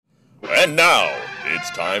And now,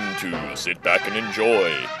 it's time to sit back and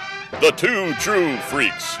enjoy the Two True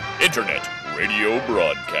Freaks Internet Radio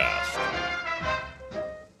Broadcast.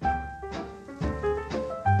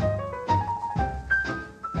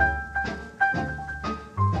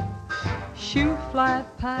 Shoe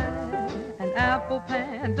flat pie, an apple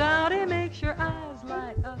pan, Dottie makes your eyes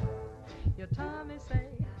light up. Your tummy say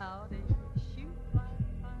howdy, shoe flat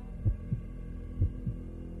pie.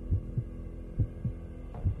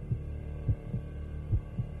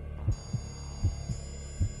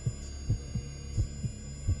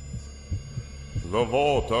 The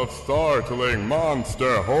Vault of Startling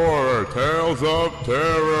Monster Horror Tales of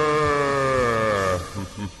Terror!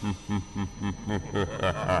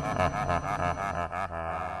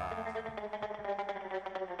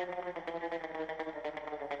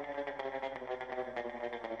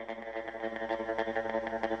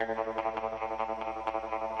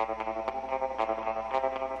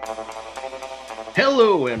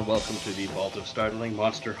 Hello and welcome to the Vault of Startling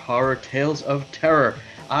Monster Horror Tales of Terror.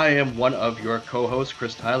 I am one of your co-hosts,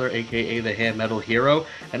 Chris Tyler, aka the Hand Metal Hero,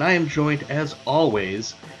 and I am joined, as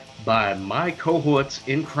always, by my cohorts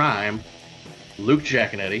in crime, Luke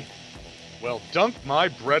Giaconetti. Well, dunk my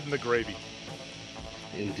bread in the gravy.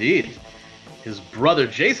 Indeed. His brother,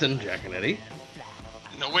 Jason Giaconetti.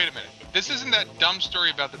 No, wait a minute. This isn't that dumb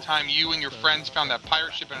story about the time you and your friends found that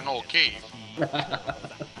pirate ship in an old cave.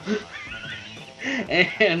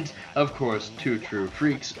 And, of course, Two True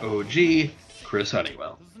Freaks OG, Chris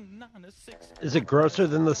Honeywell. Is it grosser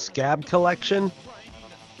than the Scab collection?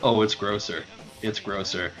 Oh, it's grosser. It's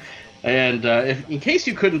grosser. And in case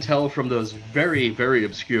you couldn't tell from those very, very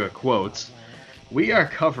obscure quotes, we are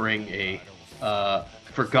covering a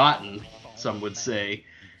forgotten, some would say,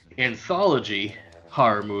 anthology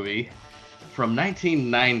horror movie from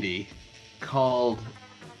 1990 called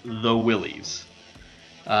The Willies.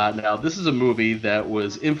 Now, this is a movie that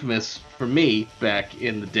was infamous for me back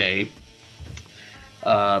in the day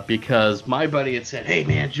because my buddy had said, "Hey,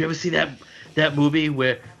 man, did you ever see that movie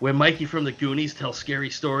where Mikey from the Goonies tells scary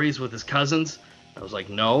stories with his cousins?" I was like,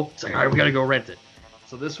 "No." It's like, "All right, we got to go rent it."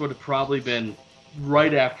 So this would have probably been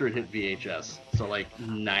right after it hit VHS, so like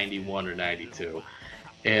 91 or 92.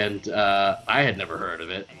 And I had never heard of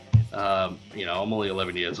it. I'm only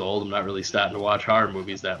 11 years old. I'm not really starting to watch horror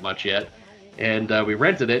movies that much yet. And we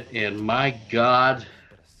rented it, and my God,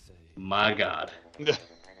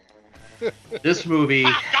 this movie.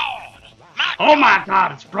 Oh my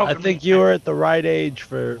God, it's broken. I think you were at the right age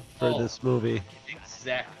for this movie.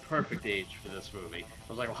 Exact perfect age for this movie. I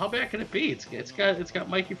was like, well, how bad can it be? It's got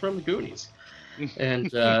Mikey from the Goonies,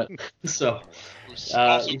 and so.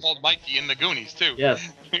 Also called Mikey in the Goonies too.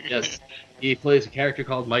 Yes, he plays a character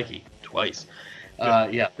called Mikey twice.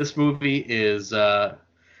 This movie is.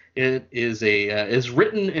 It is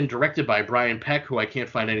written and directed by Brian Peck, who I can't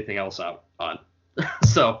find anything else out on.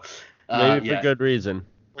 So maybe for good reason.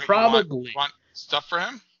 Wait, probably. You want stuff for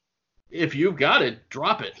him? If you've got it,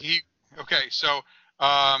 drop it. He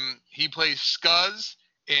plays Scuzz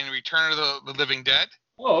in Return of the Living Dead.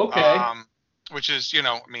 Oh, okay. Which is,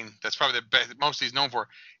 that's probably the best, most he's known for.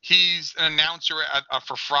 He's an announcer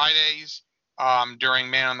for Fridays during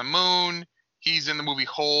Man on the Moon. He's in the movie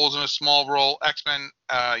Holes in a small role. X-Men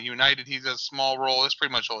United, he's a small role. That's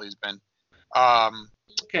pretty much all he's been.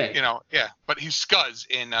 Okay. But he's Scuzz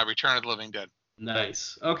in Return of the Living Dead.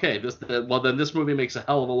 Nice. Okay. Then this movie makes a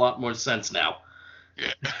hell of a lot more sense now.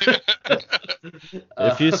 Yeah.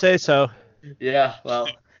 If you say so. Yeah. Well,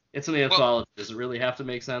 it's an anthology. Does it really have to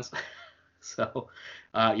make sense? So,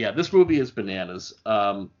 this movie is bananas.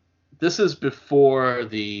 This is before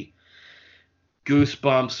the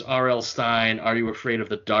Goosebumps, R.L. Stine, Are You Afraid of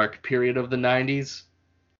the Dark period of the 90s.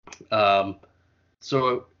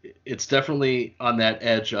 So it's definitely on that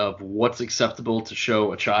edge of what's acceptable to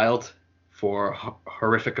show a child for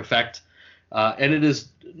horrific effect. And it is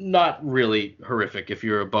not really horrific if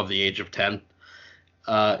you're above the age of 10.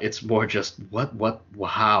 It's more just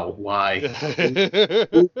how, why,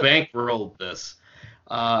 who bankrolled this?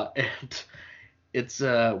 And it's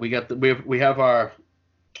we have our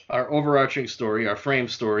overarching story, our frame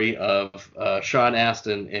story of Sean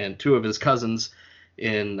Astin and two of his cousins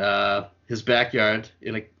in his backyard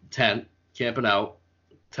in a tent, camping out,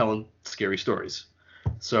 telling scary stories.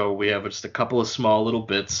 So we have just a couple of small little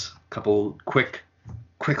bits, couple quick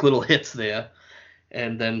little hits there,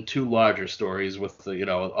 and then two larger stories with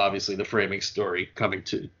obviously the framing story coming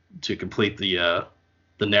to complete the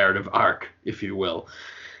narrative arc, if you will.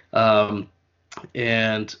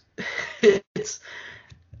 And it's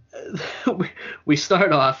we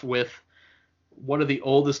start off with one of the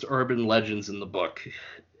oldest urban legends in the book,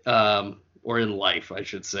 or in life, I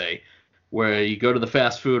should say. where you go to the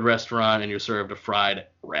fast food restaurant and you're served a fried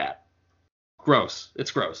rat. Gross. It's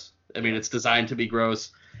gross. I mean, it's designed to be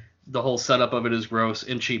gross. The whole setup of it is gross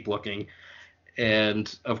and cheap looking.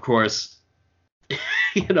 And, of course,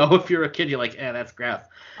 if you're a kid, you're like, that's gross.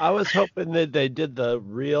 I was hoping that they did the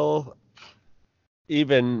real,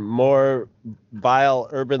 even more vile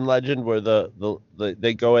urban legend where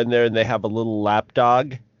they go in there and they have a little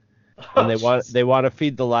lapdog. And they want to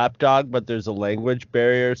feed the lapdog, but there's a language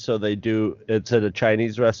barrier, so it's at a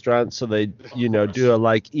Chinese restaurant, so they do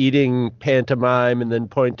a eating pantomime and then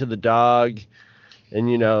point to the dog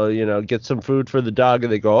and get some food for the dog,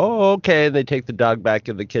 and they go, oh, okay, and they take the dog back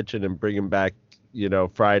in the kitchen and bring him back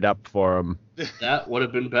fried up for him. That would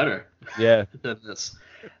have been better. Yeah. Than this.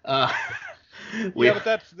 But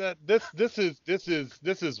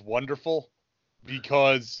this is wonderful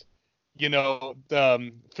because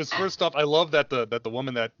first off, I love that the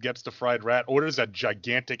woman that gets the fried rat orders that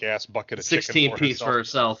gigantic ass bucket of 16 chicken piece for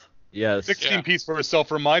herself. Yes. 16 piece for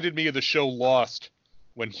herself reminded me of the show Lost,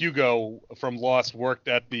 when Hugo from Lost worked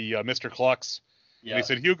at the Mr. Cluck's. Yeah. And they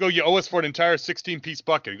said, Hugo, you owe us for an entire 16-piece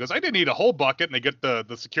bucket. He goes, I didn't need a whole bucket, and they get the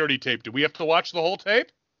security tape. Do we have to watch the whole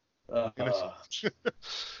tape? But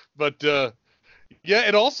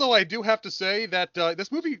and also I do have to say that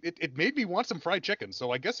this movie, it made me want some fried chicken,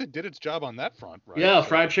 so I guess it did its job on that front, right? Yeah,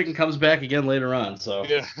 fried chicken comes back again later on, so.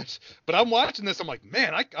 Yeah, but I'm watching this, I'm like,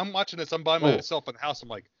 man, I'm watching this, I'm by myself in the house, I'm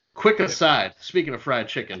like. Quick aside, speaking of fried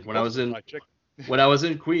chicken, when I was in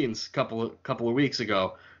Queens a couple of weeks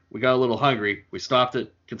ago, we got a little hungry. We stopped at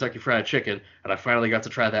Kentucky Fried Chicken, and I finally got to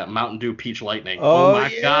try that Mountain Dew Peach Lightning. Oh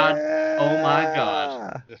my God. Oh my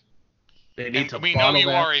God. They need to we know you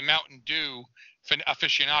are a Mountain Dew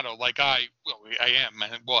aficionado, like I am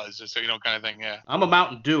and it was, so kind of thing. Yeah, I'm a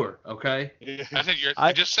Mountain Dewer. Okay.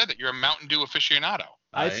 I just said that you're a Mountain Dew aficionado.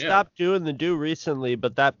 I stopped doing the Dew recently,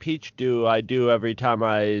 but that Peach Dew I do every time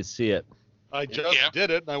I see it. I just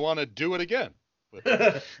did it, and I want to do it again.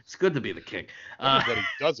 It's good to be the king. Everybody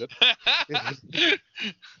does it.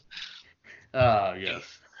 Yes.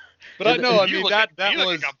 But I know, that was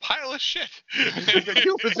like a pile of shit.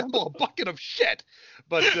 You resemble a bucket of shit.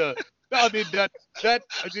 But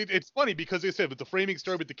it's funny because they said with the framing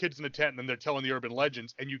story with the kids in the tent, and then they're telling the urban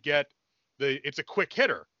legends, and you get it's a quick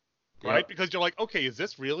hitter, right? Yeah. Because you're like, okay, is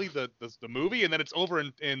this really the movie? And then it's over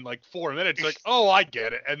in like 4 minutes. Like, oh, I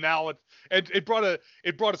get it. And now it brought a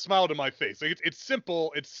smile to my face. Like it's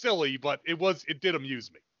simple, it's silly, but it did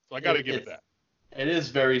amuse me. So I got to give it that. It is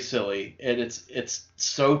very silly, and it's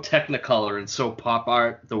so technicolor and so pop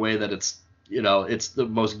art the way that it's it's the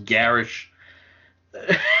most garish,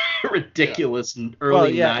 ridiculous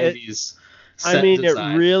early 90s. Set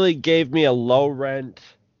design. It really gave me a low rent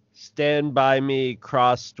Stand By Me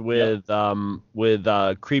crossed with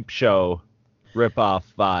Creep Show ripoff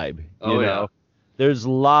vibe. You know? There's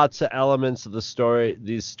lots of elements of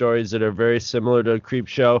these stories that are very similar to a Creep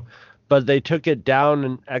Show, but they took it down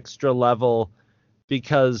an extra level.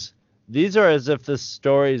 Because these are as if the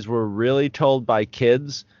stories were really told by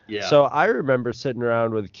kids. Yeah. So I remember sitting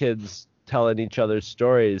around with kids telling each other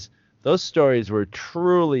stories. Those stories were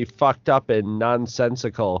truly fucked up and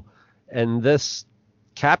nonsensical. And this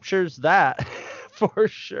captures that for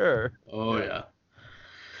sure. Oh, yeah.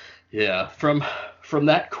 Yeah. From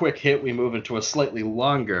that quick hit, we move into a slightly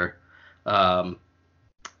longer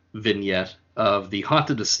vignette of The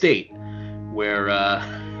Haunted Estate, where...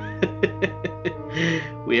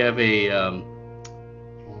 we have a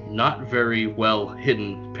not very well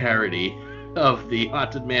hidden parody of the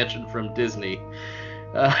Haunted Mansion from Disney,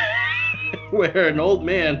 where an old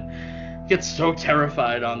man gets so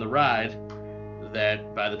terrified on the ride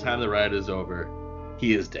that by the time the ride is over,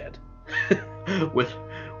 he is dead.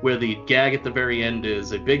 Where the gag at the very end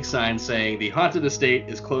is a big sign saying the Haunted Estate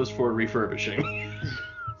is closed for refurbishing.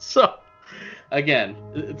 So, again,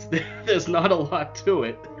 there's not a lot to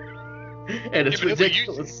it. And it's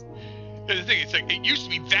ridiculous. The thing is, it used to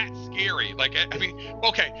be that scary. But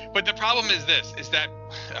the problem is that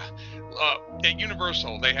at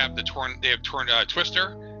Universal they have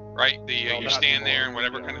Twister, right? You stand there and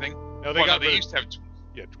whatever kind of thing. No, they used to have.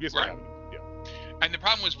 Yeah, used to have it. Yeah. And the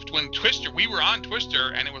problem was when Twister, we were on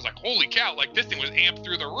Twister, and it was like, holy cow, like this thing was amped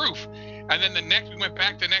through the roof. And then we went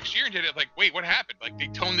back the next year and did it. Like, wait, what happened? Like they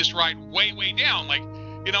toned this ride way, way down. Like.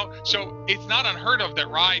 So it's not unheard of that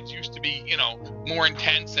rides used to be, more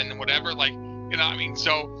intense and whatever, so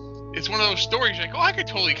it's one of those stories like, I could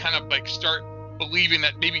totally kind of like start believing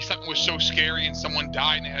that maybe something was so scary and someone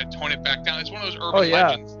died and they had to tone it back down. It's one of those urban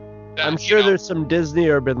legends. I'm sure there's some Disney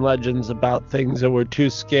urban legends about things that were too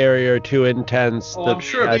scary or too intense. Oh, that I'm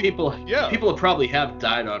sure had- people probably have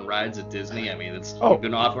died on rides at Disney. I mean, it's been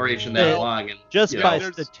in operation that they- long, and just by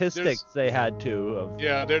there's- statistics, they had to.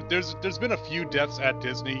 Yeah, there's been a few deaths at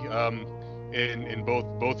Disney, in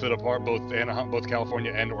both Anaheim, both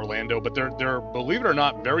California and Orlando, but they're believe it or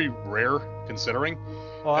not very rare considering.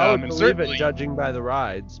 Well, I would and believe certainly- it, judging by the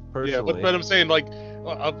rides, personally. Yeah, but I'm saying like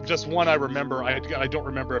just one I remember. I don't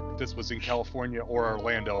remember if this was in California or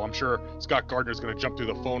Orlando. I'm sure Scott Gardner's going to jump through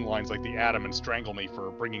the phone lines like the Atom and strangle me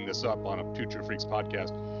for bringing this up on a Two True Freaks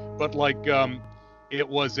podcast. But like it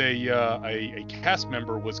was a cast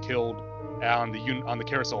member was killed on the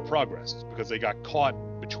Carousel of Progress because they got caught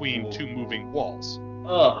between two moving walls,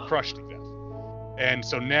 crushed to death. And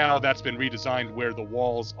so now that's been redesigned where the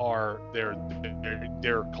walls are they're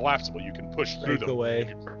collapsible. You can push through them.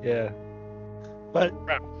 Away. Yeah. But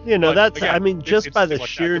But, that's again, I mean, just it's by the like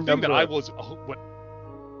sheer that. The thing number. that I was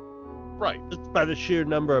right. Just by the sheer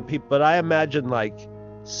number of people, but I imagine like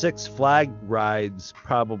Six Flag rides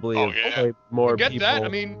probably have way more Forget people. that. I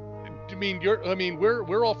mean,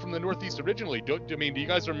 we're all from the Northeast originally. Do you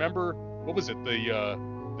guys remember what was it, the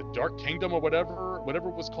Dark Kingdom or whatever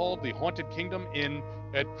it was called, the Haunted Kingdom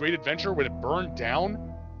at Great Adventure when it burned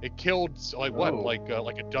down? It killed like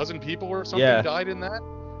a dozen people or something died in that.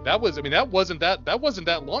 That wasn't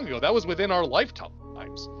that long ago. That was within our lifetimes.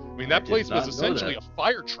 I mean, that place was essentially a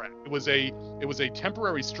fire trap. It was a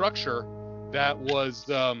temporary structure that was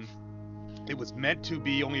it was meant to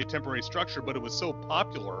be only a temporary structure, but it was so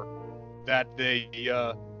popular that they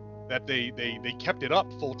kept it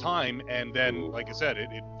up full time, and then, like I said,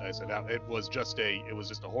 it was just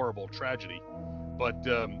a horrible tragedy. But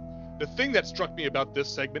the thing that struck me about this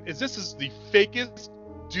segment is this is the fakest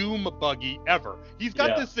Doom buggy ever. He's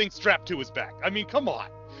got this thing strapped to his back. I mean, come on.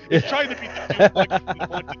 He's trying to be the Doom buggy from the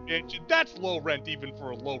Haunted Mansion. That's low rent even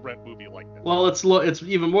for a low rent movie like that. Well, it's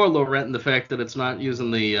even more low rent in the fact that it's not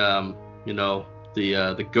using the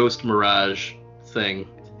the Ghost Mirage thing.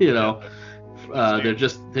 They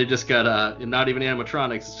just got not even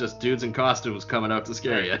animatronics. It's just dudes in costumes coming out to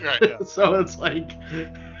scare you. Right, yeah. So it's like,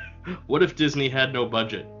 what if Disney had no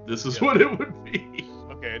budget? This is what it would be.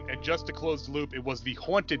 Okay, and just to close the loop, it was the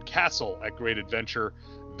Haunted Castle at Great Adventure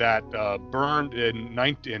that burned in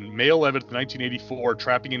May 11th, 1984,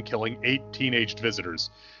 trapping and killing 8 teenaged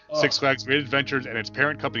visitors. Six Flags Great Adventures and its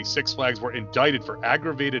parent company Six Flags were indicted for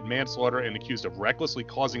aggravated manslaughter and accused of recklessly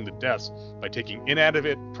causing the deaths by taking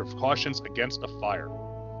inadequate precautions against a fire.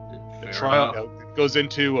 The trial goes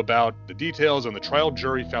into about the details, and the trial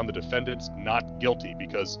jury found the defendants not guilty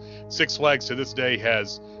because Six Flags to this day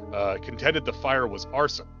has contended the fire was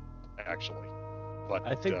arson, actually. But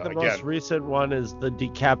I think the again, most recent one is the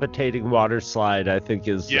decapitating water slide. I think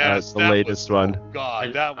is the that latest one.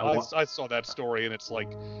 God, I saw that story, and it's like,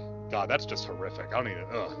 God, that's just horrific. I don't even.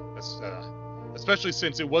 Especially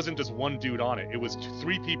since it wasn't just one dude on it; it was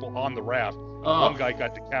 3 people on the raft. One guy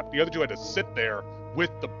got decapitated. The other 2 had to sit there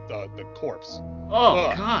with the corpse.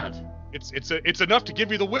 Oh God! It's enough to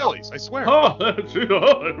give you the willies. I swear.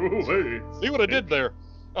 See what I did there?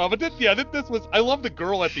 But this was. I love the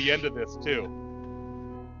girl at the end of this too.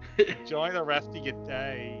 Join the rest of your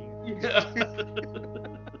day.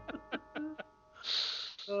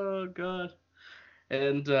 Oh God.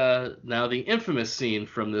 And now the infamous scene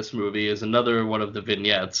from this movie is another one of the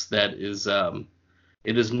vignettes that is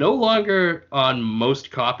it is no longer on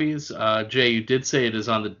most copies. Jay, you did say it is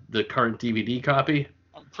on the current DVD copy.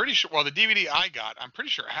 I'm pretty sure. Well, the DVD I got, I'm pretty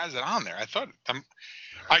sure it has it on there.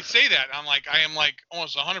 I say that I am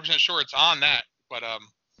almost 100% sure it's on that, but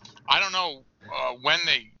I don't know when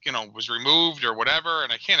they was removed or whatever,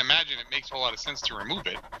 and I can't imagine it makes a whole lot of sense to remove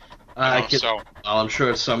it. I'm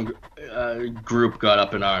sure some group got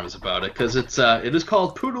up in arms about it because it is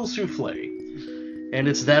called Poodle Souffle, and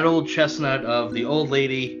it's that old chestnut of the old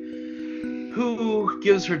lady who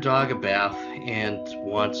gives her dog a bath and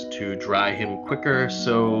wants to dry him quicker,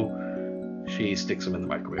 so she sticks him in the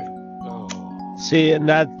microwave. See, and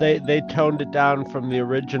that they toned it down from the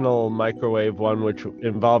original microwave one, which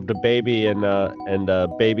involved a baby and a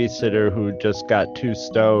babysitter who just got too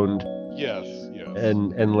stoned. Yes.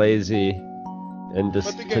 And lazy, and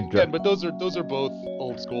just. But those are both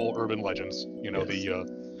old school urban legends. Yes.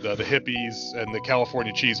 The hippies and the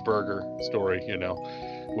California cheeseburger story.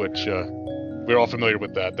 Which we're all familiar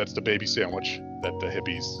with that. That's the baby sandwich that the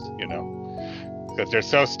hippies. Because they're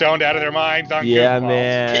so stoned out of their minds on goofballs.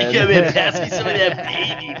 Man. Come in, pass me some of that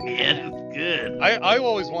baby, man. It's good. I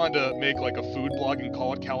always wanted to make like a food blog and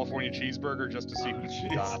call it California Cheeseburger just to see who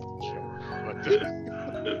got.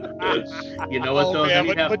 But You know what, though? Man,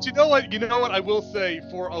 but you know what? You know what? I will say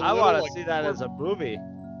for a I little, want to like, see that as a movie.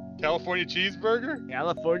 California cheeseburger.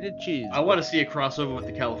 California cheese. I want to see a crossover with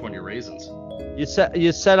the California raisins. You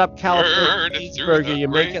set up California Bird through cheeseburger. the You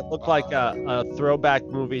make it look like a throwback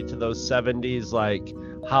movie to those 70s like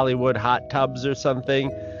Hollywood hot tubs or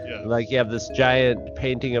something. Yeah. Like you have this giant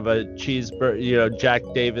painting of a cheeseburger, you know, Jack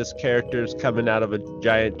Davis characters coming out of a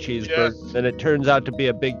giant cheeseburger. Yes. And it turns out to be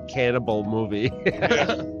a big cannibal movie.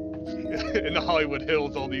 In the Hollywood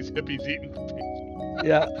Hills, all these hippies eating.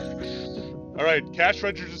 Yeah. All right, cash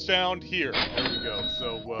registers is found here. There we go.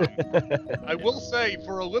 So I will say,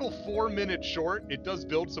 for a little 4-minute short, it does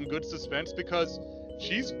build some good suspense because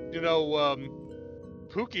she's,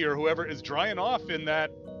 Pookie or whoever is drying off in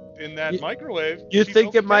that microwave. You She's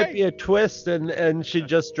think it might okay. be a twist and she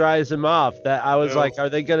just dries him off. That I was No. like, are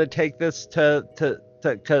they gonna take this to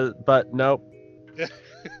but nope.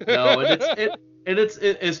 No, and it's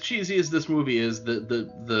as cheesy as this movie is.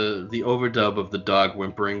 The overdub of the dog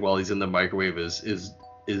whimpering while he's in the microwave is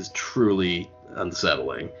truly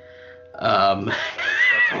unsettling.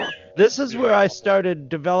 This is where I started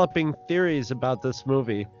developing theories about this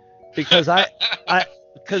movie, because I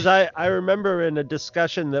remember in a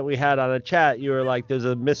discussion that we had on a chat, you were like, there's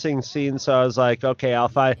a missing scene, so I was like, okay, I'll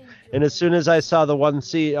find. And as soon as I saw the one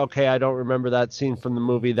scene, okay, I don't remember that scene from the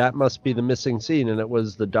movie. That must be the missing scene, and it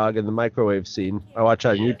was the dog in the microwave scene. I watched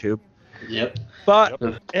on YouTube. Yep. But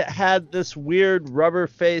it had this weird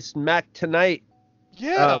rubber-faced Mac Tonight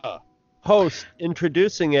host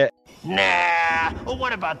introducing it. Nah,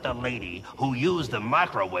 what about the lady who used the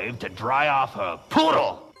microwave to dry off her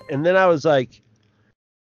poodle? And then I was like,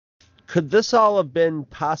 could this all have been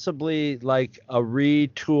possibly like a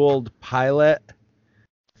retooled pilot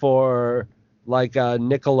for like a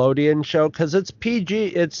Nickelodeon show? Because it's PG,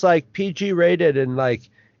 it's like PG rated, and like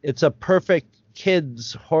it's a perfect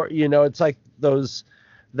kids horror, it's like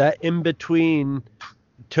that in between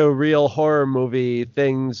to real horror movie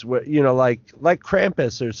things where, like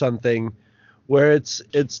Krampus or something, where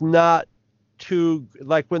it's not too,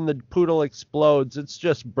 like when the poodle explodes, it's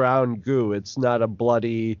just brown goo. It's not a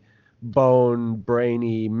bloody bone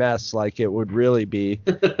brainy mess like it would really be.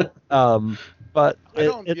 But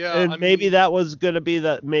maybe that was going to be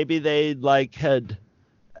that maybe they like had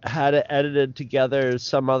it edited together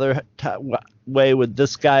some other way, with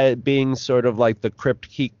this guy being sort of like the crypt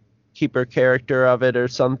keeper character of it or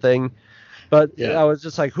something. But I was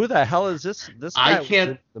just like, who the hell is this guy? I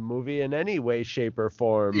can't in the movie in any way, shape, or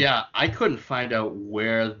form. Yeah, I couldn't find out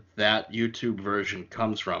where that YouTube version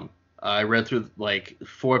comes from. I read through like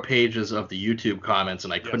 4 pages of the YouTube comments,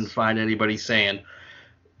 and I couldn't find anybody saying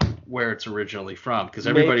where it's originally from, because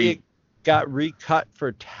everybody Maybe it got recut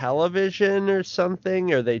for television or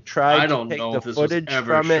something, or they tried to take the footage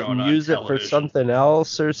from it and use it for something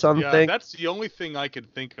else or something. Yeah, that's the only thing I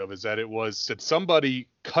could think of, is that that somebody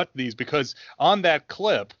cut these, because on that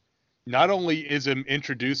clip, not only is him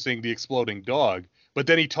introducing the exploding dog, but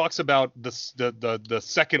then he talks about the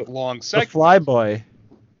second long segment. The Flyboy.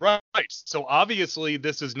 Right. So obviously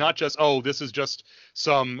this is not just, this is just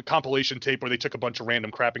some compilation tape where they took a bunch of random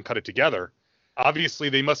crap and cut it together. Obviously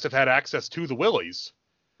they must have had access to the Willies.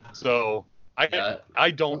 So I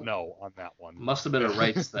don't know on that one. Must have been a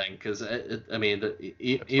rights thing, because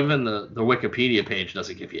even the Wikipedia page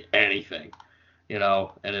doesn't give you anything, and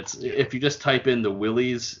it's, if you just type in the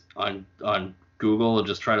Willies on Google and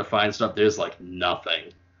just try to find stuff, there's like nothing.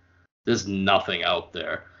 There's nothing out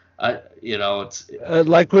there. It's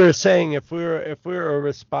like we were saying, if we were a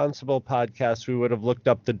responsible podcast, we would have looked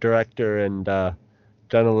up the director and done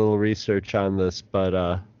a little research on this.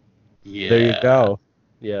 But there you go.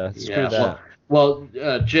 Yeah, screw that. Well,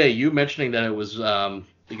 Jay, you mentioning that it was the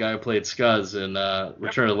guy who played Scuzz in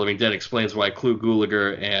Return of the Living Dead explains why Clu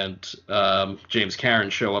Gulager and James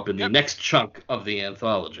Karen show up in the next chunk of the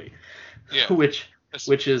anthology, which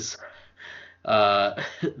is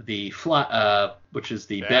which is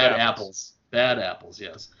the Bad Apples. Bad Apples,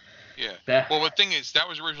 yes. Yeah. Well, the thing is, that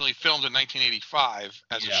was originally filmed in 1985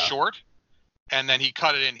 as a short, and then he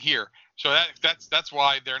cut it in here. So that's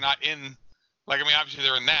why they're not in. Like, I mean, obviously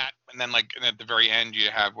they're in that, and then like, and at the very end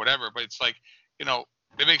you have whatever. But it's like,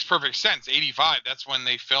 it makes perfect sense. 85. That's when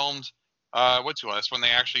they filmed. That's when they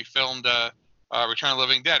actually filmed Return of the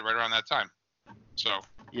Living Dead, right around that time. So.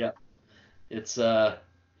 Yeah. It's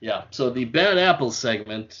So the Bad Apples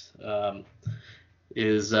segment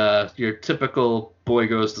is your typical boy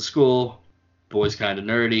goes to school, boy's kind of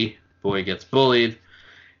nerdy, boy gets bullied.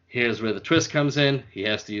 Here's where the twist comes in. He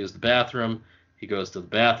has to use the bathroom. He goes to the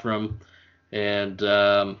bathroom, and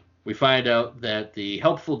we find out that the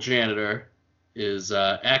helpful janitor is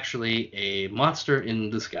actually a monster in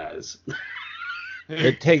disguise.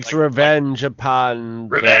 It takes revenge upon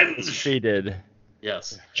the mistreated.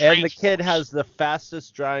 Yes. And the kid has the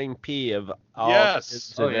fastest drying pee of all Yes.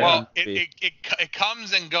 kids Oh, in yeah. Well, movie. it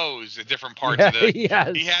comes and goes at different parts of the.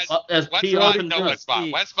 Yes. He has As wet pee spot, often no does. wet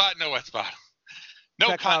spot. Wet spot, no wet spot. No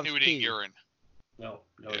Chekhov's continuity in pee. urine. No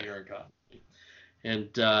urine continuity.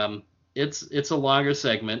 And it's a longer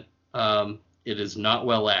segment. It is not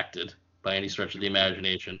well acted by any stretch of the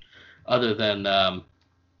imagination, other than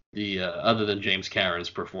James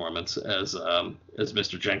Cameron's performance as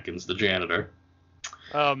Mr. Jenkins, the janitor.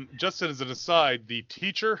 Just as an aside, the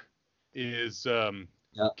teacher is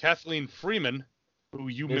Kathleen Freeman, who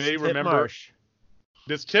you may remember.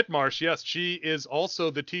 Miss Titmarsh, yes. She is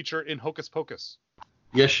also the teacher in Hocus Pocus.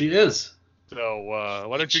 Yes, she is. So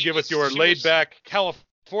why don't you give us your laid-back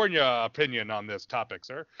California opinion on this topic,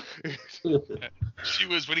 sir? She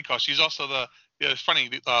was, what do you call it? She's also it's funny,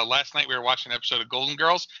 last night we were watching an episode of Golden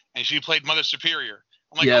Girls, and she played Mother Superior.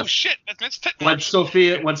 I'm like, Yes. oh shit, that's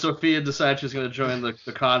Titmarsh. When Sophia decides she's going to join the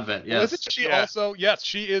convent, yes. Well, isn't she also? Yes,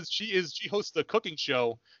 she is. She hosts the cooking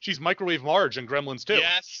show. She's Microwave Marge in Gremlins too.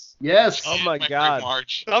 Yes. Oh my God.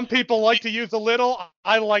 Marge. Some people like to use a little.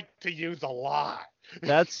 I like to use a lot.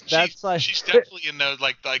 That's like she's definitely in those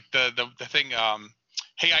like the thing.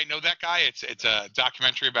 Hey, I know that guy. It's a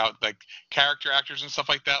documentary about like character actors and stuff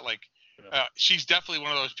like that. Like, she's definitely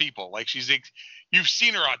one of those people. Like you've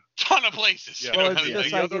seen her a ton of places. Yeah. You know, Well, it's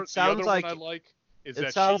just like it sounds like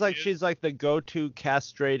it sounds like she's like the go-to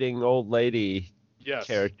castrating old lady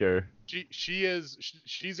character. She's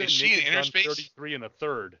in Is she in Inner Space? 33 and a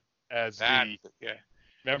third as that. the.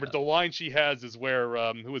 Remember the line she has is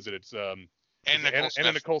where who is it? It's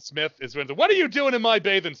Anna Nicole Smith is when what are you doing in my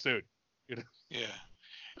bathing suit? You know? Yeah.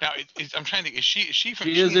 Now I'm trying to think. Is she from?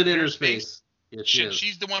 She is in Inner Space. Yes,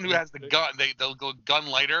 She's the one who has the gun, the gun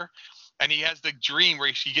lighter, and he has the dream where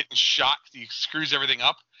he's getting shot. He screws everything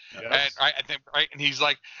up, and I think and he's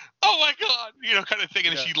like, "Oh my God," kind of thing,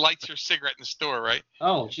 and she lights her cigarette in the store, right?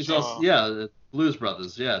 Oh, she's also the Blues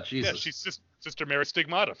Brothers. Yeah, Jesus. Yeah, she's Sister Mary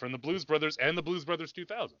Stigmata from the Blues Brothers and the Blues Brothers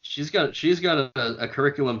 2000. She's got a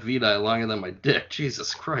curriculum vitae longer than my dick.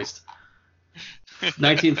 Jesus Christ.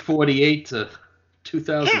 1948 to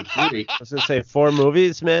 2003. I was gonna say 4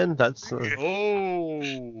 movies, man. That's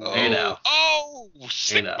Hey now. Oh,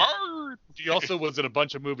 sick now. bird. She also was in a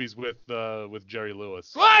bunch of movies with Jerry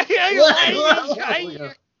Lewis. Why are you Oh,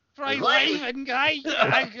 yeah. Try waving, guy.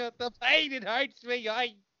 I got the pain. It hurts me.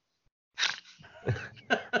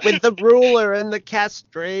 with the ruler and the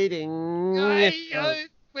castrating.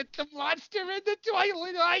 With the monster in the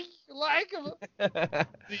toilet. I like him.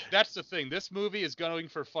 See, that's the thing. This movie is going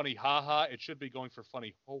for funny ha-ha. It should be going for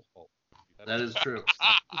funny ho-ho. That is true.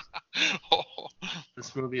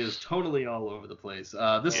 This movie is totally all over the place.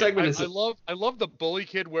 This segment is. I love the bully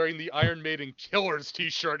kid wearing the Iron Maiden Killers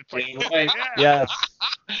T-shirt. It's like, Yes.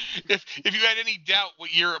 If you had any doubt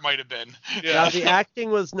what year it might have been. Now the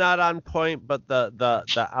acting was not on point, but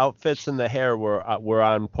the outfits and the hair were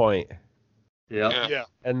on point. Yeah.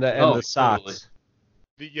 And the socks.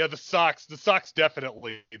 Totally. The socks. The socks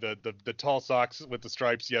definitely. The tall socks with the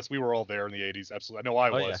stripes. Yes, we were all there in the 80s. Absolutely. I know I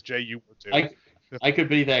was. Yeah. Jay, you were too. I could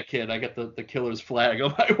be that kid. I got the killer's flag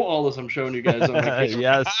on my wall as I'm showing you guys on my camera.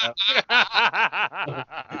 Yes.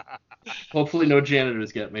 Hopefully no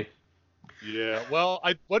janitors get me. Yeah. Well,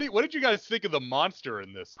 what did you guys think of the monster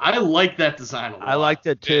in this? I like that design a lot. I liked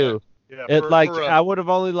it too. Yeah. I would have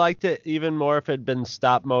only liked it even more if it had been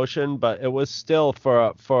stop motion, but it was still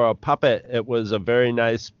for a puppet. It was a very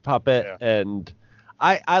nice puppet, and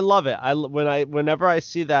I love it. Whenever I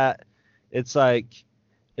see that, it's like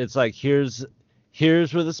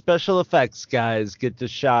here's where the special effects guys get to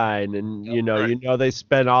shine, and you know they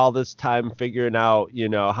spent all this time figuring out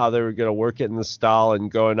how they were gonna work it in the stall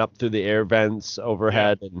and going up through the air vents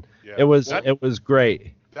overhead, and it was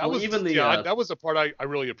great. That was that was the part I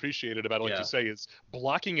really appreciated about it, like you say, is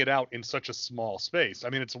blocking it out in such a small space. I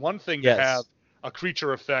mean, it's one thing to have a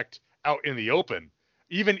creature effect out in the open,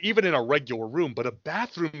 even in a regular room, but a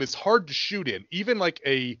bathroom is hard to shoot in, even like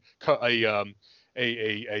a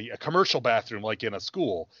commercial bathroom like in a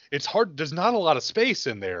school. It's hard. There's not a lot of space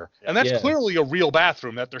in there, and that's clearly a real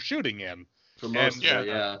bathroom that they're shooting in. For most of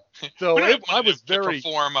it, So I was very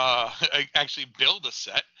perform actually build a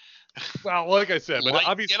set. Well, like I said, but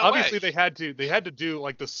obviously they had to do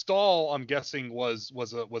like the stall. I'm guessing was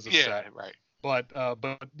a set, right? But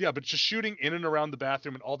just shooting in and around the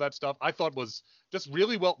bathroom and all that stuff, I thought was just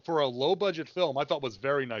really well for a low budget film. I thought was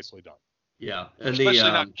very nicely done. Yeah, and especially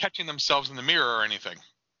not catching themselves in the mirror or anything.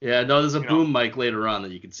 Yeah, no, there's a You know. boom mic later on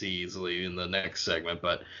that you can see easily in the next segment,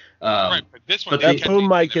 but Right, but this one, but they That kept boom it in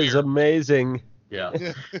mic the is mirror. amazing.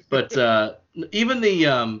 yeah, but even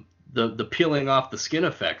the peeling off the skin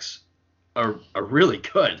effects are really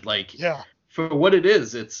good. Like Yeah. for what it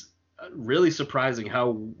is, it's really surprising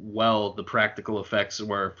how well the practical effects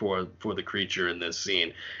were for the creature in this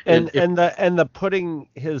scene. And If- the putting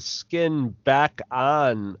his skin back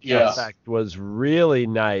on Yes. effect was really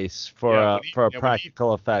nice for Yeah, a when he- for a yeah, when he-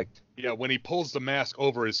 practical effect. Yeah, when he pulls the mask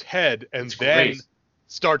over his head and It's then great.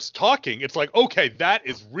 starts talking, it's like, okay, that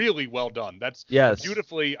is really well done. That's Yes.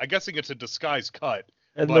 beautifully. I'm guessing it's a disguised cut.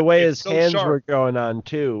 And but the way it's his so hands sharp. were going on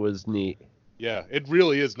too was neat. Yeah, it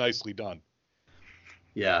really is nicely done.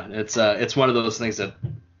 Yeah, it's one of those things that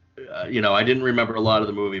I didn't remember a lot of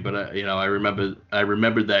the movie, but I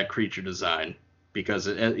remembered that creature design because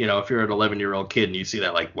if you're an 11-year-old kid and you see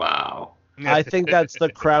that, like, wow. I think that's the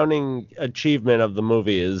crowning achievement of the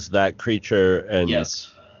movie is that creature and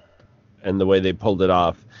Yes. and the way they pulled it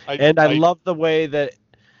off. I I love the way that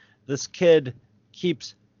this kid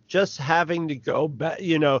keeps just having to go back.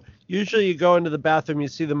 Usually you go into the bathroom, you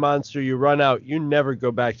see the monster, you run out, you never go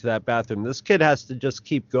back to that bathroom. This kid has to just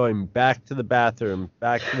keep going back to the bathroom.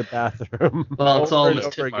 Well, it's all over and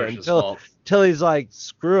Miss over again Titmarsh's fault. till he's like,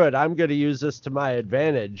 screw it, I'm going to use this to my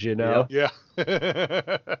advantage, Yep. Yeah.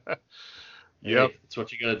 Hey, Yep. it's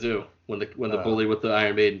what you gotta do when the bully with the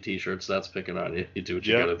Iron Maiden T-shirt starts picking on you. You do what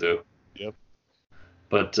you Yep. gotta do. Yep.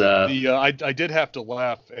 But I did have to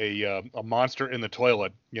laugh a monster in the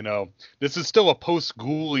toilet. This is still a post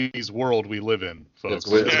Ghoulies world we live in, folks.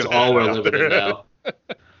 it's all we're living in now.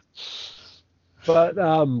 But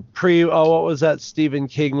what was that Stephen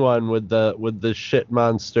King one with the shit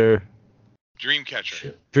monster?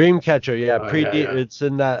 Dreamcatcher. Dreamcatcher, yeah. Oh, yeah. It's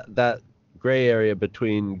in that gray area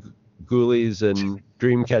between Ghoulies and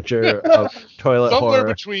Dreamcatcher of toilet Somewhere horror.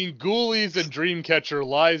 between Ghoulies and Dreamcatcher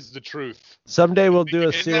lies the truth. Someday we'll do a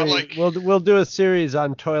Isn't that series. like- We'll do a series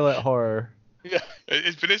on toilet horror. Yeah. But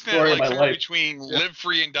isn't Story it of like my somewhere life. between Live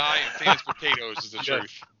Free and Die and Famous Potatoes is the Yes.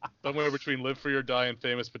 truth? Somewhere between Live Free or Die and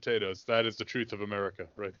Famous Potatoes. That is the truth of America,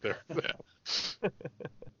 right there.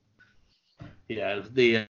 Yeah,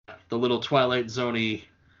 the little Twilight Zone-y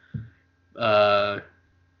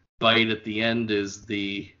bite at the end is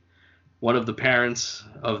one of the parents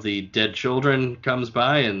of the dead children comes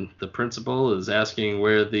by, and the principal is asking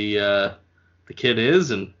where the kid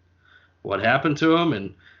is and what happened to him,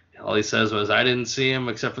 and all he says was, "I didn't see him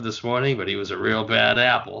except for this morning, but he was a real bad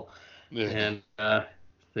apple." Yeah. And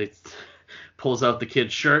they pulls out the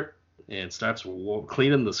kid's shirt and starts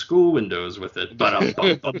cleaning the school windows with it.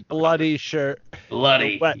 A bloody shirt.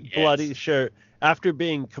 Bloody. A wet, yes. bloody shirt. After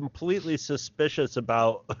being completely suspicious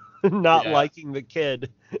about not Yeah. liking the kid.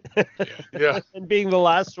 Yeah. And being the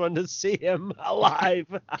last one to see him alive.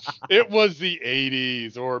 It was the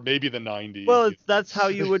 80s or maybe the 90s. Well, that's how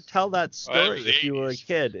you would tell that Well, story it was if you were a 80s.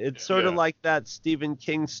 kid. It's sort of Yeah. like that Stephen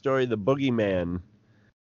King story, The Boogeyman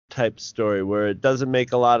type story, where it doesn't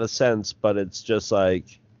make a lot of sense, but it's just like,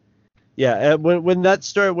 yeah. And when that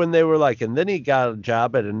story, when they were like, and then he got a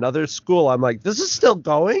job at another school, I'm like, this is still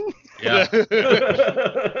going? Yeah.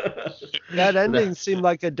 That ending seemed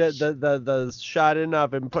like the shot in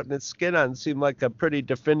of him putting his skin on seemed like a pretty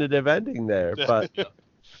definitive ending there, but.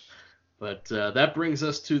 But that brings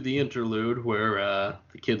us to the interlude where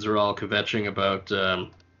the kids are all kvetching about,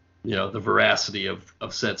 the veracity of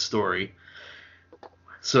said story.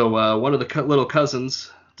 So one of the little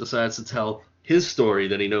cousins decides to tell his story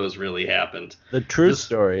that he knows really happened. The true This-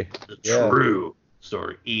 story. The Yeah. true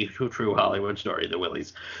story, true Hollywood story, the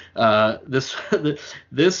Willies. This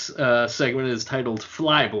segment is titled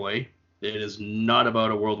Flyboy. It is not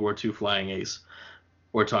about a World War II flying ace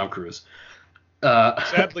or Tom Cruise.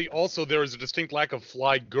 Sadly, also, there is a distinct lack of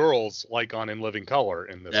fly girls like on In Living Color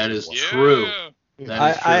in this. That as is well. Yeah. true.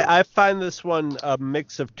 That is true. I find this one a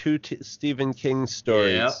mix of two Stephen King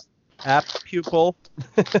stories. Yeah. Apt Pupil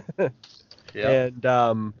Yeah.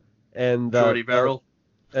 and Jordy Verrill.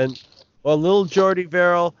 little Jordy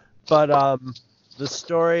Verrill, but the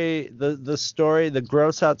story, the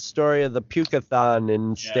gross out story of the Puke-a-thon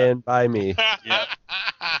in Stand By Me. Yeah.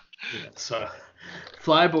 So,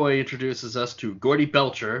 Flyboy introduces us to Gordy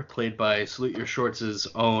Belcher, played by Salute Your Shorts'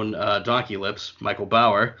 own Donkey Lips, Michael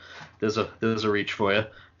Bauer. There's a reach for you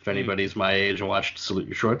if anybody's my age and watched Salute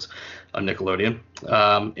Your Shorts on Nickelodeon.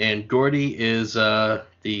 And Gordy is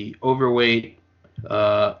the overweight,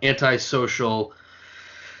 antisocial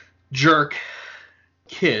jerk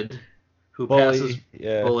kid who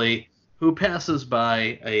Bully, passes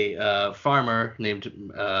by a farmer named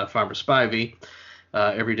Farmer Spivey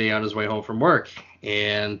every day on his way home from work.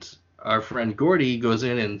 And our friend Gordy goes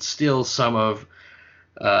in and steals some of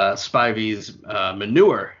Spivey's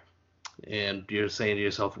manure. And you're saying to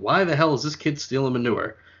yourself, why the hell is this kid stealing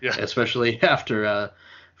manure? Yeah. Especially after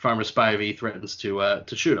Farmer Spivey threatens to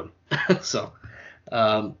shoot him. So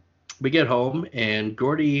we get home, and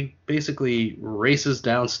Gordy basically races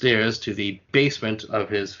downstairs to the basement of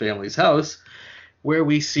his family's house, where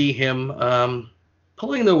we see him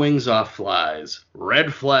pulling the wings off flies.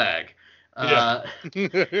 Red flag. And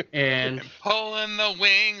pulling the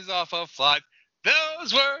wings off of flies.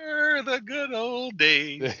 Those were the good old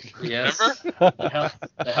days. Yes. Remember?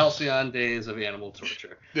 The halcyon days of animal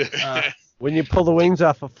torture. When you pull the wings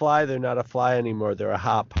off a fly, they're not a fly anymore. They're a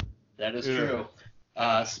hop. That is true.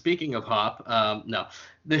 Speaking of hop, no,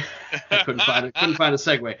 I couldn't find a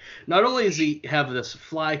segue. Not only does he have this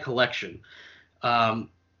fly collection,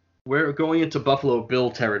 we're going into Buffalo Bill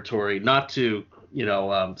territory, not to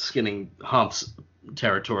skinning humps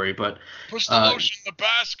territory, but push the lotion in the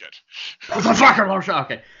basket. Push the fucking lotion.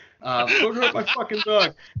 Okay. Don't hurt my fucking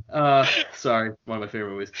dog. Sorry, one of my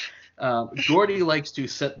favorite movies. Gordy likes to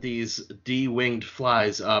set these de-winged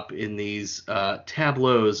flies up in these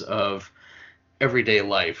tableaus of everyday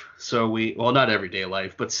life. So not everyday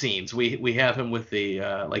life, but scenes. We have him with the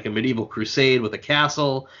like a medieval crusade with a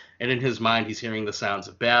castle, and in his mind he's hearing the sounds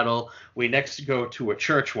of battle. We next go to a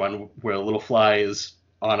church one where a little fly is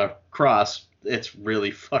on a cross. It's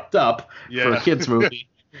really fucked up for a kids movie,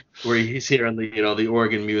 where he's hearing the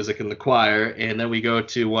organ music and the choir. And then we go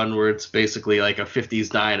to one where it's basically like a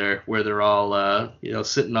 50s diner where they're all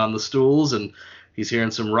sitting on the stools, and he's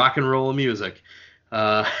hearing some rock and roll music.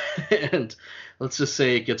 And let's just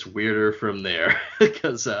say it gets weirder from there,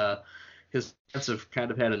 because his parents have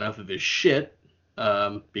kind of had enough of his shit,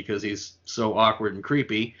 because he's so awkward and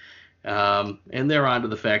creepy. And they're onto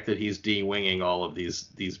the fact that he's de-winging all of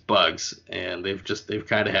these bugs, and they've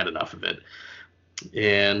kind of had enough of it.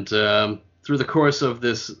 And through the course of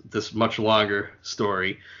this much longer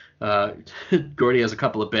story, Gordy has a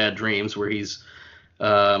couple of bad dreams where he's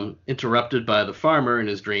interrupted by the farmer in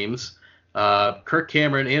his dreams. Kirk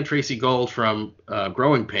Cameron and Tracy Gold from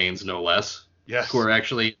Growing Pains, no less, who are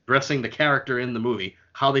actually addressing the character in the movie.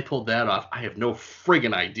 How they pulled that off, I have no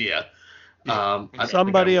friggin' idea.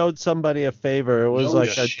 Somebody owed somebody a favor. It was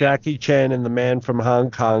a Jackie Chan and the Man from Hong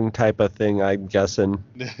Kong type of thing, I'm guessing.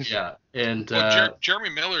 Yeah, and Jeremy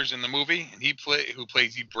Miller's in the movie, and he played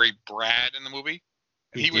Brad in the movie.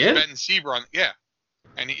 He was did? Ben Seaver on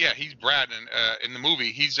and he's Brad in the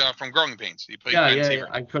movie. He's from Growing Pains. He played Ben Seaver.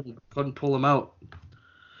 I couldn't pull him out.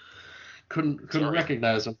 Couldn't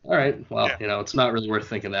recognize him. All right, well, it's not really worth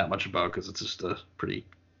thinking that much about, because it's just a pretty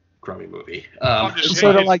crummy movie. It's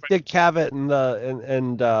sort of like Dick Cavett and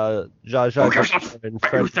Zsa Zsa and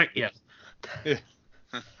Fred. Yeah.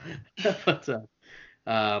 But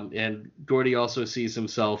and Gordy also sees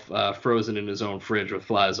himself frozen in his own fridge with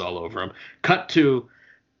flies all over him. Cut to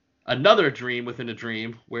another dream within a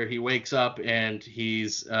dream, where he wakes up and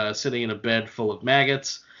he's sitting in a bed full of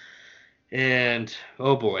maggots. And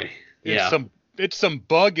oh boy, It's some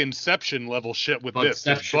bug inception level shit with this.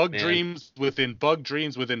 There's bug dreams within bug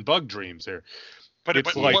dreams within bug dreams here. But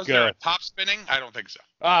was there a top spinning? I don't think so.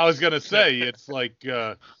 I was gonna say it's like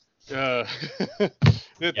this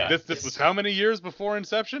was how many years before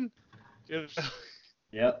Inception?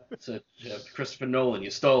 Yep. So Christopher Nolan, you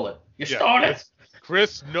stole it. You stole it.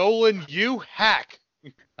 Chris Nolan, you hack.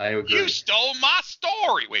 I agree. You stole my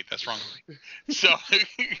story. Wait, that's wrong. So.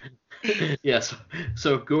 Yes.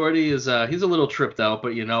 So Gordy is he's a little tripped out,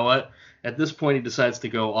 but you know what? At this point, he decides to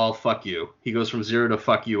go all fuck you. He goes from 0 to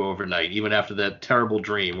fuck you overnight, even after that terrible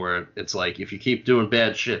dream where it's like, if you keep doing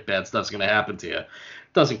bad shit, bad stuff's going to happen to you.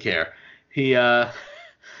 Doesn't care. He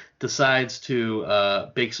decides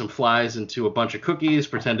to bake some flies into a bunch of cookies,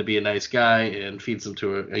 pretend to be a nice guy, and feeds them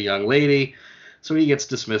to a young lady. So he gets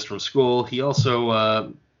dismissed from school. He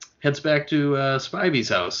also heads back to Spivey's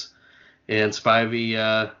house, and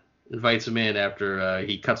Spivey invites him in after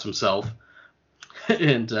he cuts himself,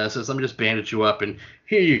 and says, "Let me just bandage you up, and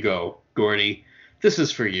here you go, Gordy. This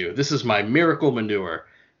is for you. This is my miracle manure,"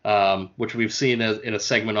 which we've seen in a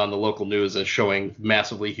segment on the local news as showing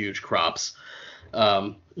massively huge crops.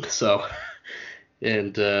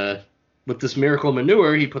 With this miracle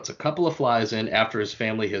manure, he puts a couple of flies in after his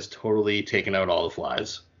family has totally taken out all the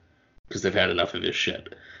flies because they've had enough of his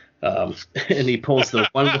shit. And he pulls the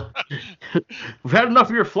one. We've had enough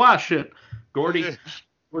of your fly shit, Gordy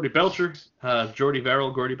Belcher, Jordy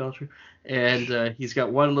Verrill, Gordy Belcher, and he's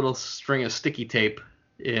got one little string of sticky tape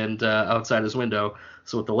and outside his window.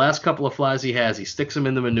 So with the last couple of flies he has, he sticks them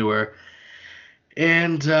in the manure,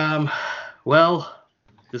 and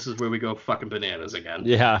This is where we go fucking bananas again.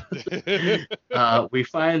 Yeah. We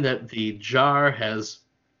find that the jar has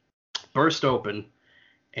burst open,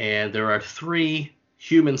 and there are 3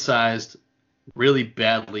 human-sized, really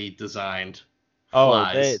badly designed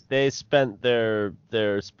flies. They spent their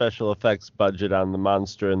special effects budget on the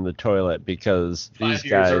monster in the toilet because 5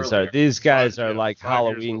 years earlier. these guys are 5 like years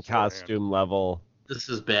Halloween beforehand. costume level. This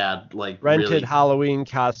is bad. Like, Rented really, Halloween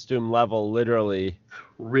costume level, literally.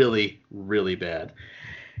 really, really bad.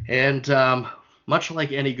 And much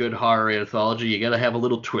like any good horror anthology, you gotta have a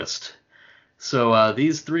little twist. So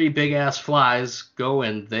these 3 big-ass flies go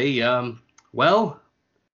and they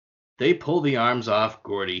pull the arms off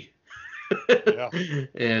Gordy. Yeah.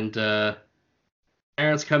 And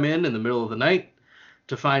parents come in the middle of the night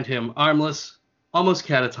to find him armless, almost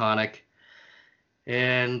catatonic,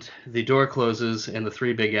 and the door closes, and the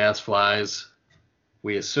 3 big-ass flies,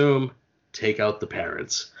 we assume, take out the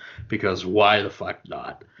parents, because why the fuck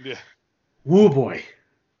not? Yeah. Woo boy.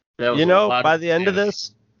 That was You a know, lot by of the end of damage.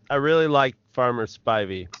 this, I really like Farmer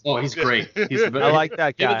Spivey. Oh, he's great. He's the best. I like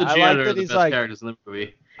that guy. Him and the I janitor like are that the he's best like, characters in the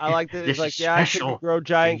movie. I like that This he's like, is yeah, I special could grow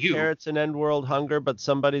giant for you. carrots and end world hunger, but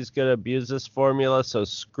somebody's gonna abuse this formula, so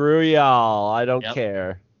screw y'all. I don't Yep.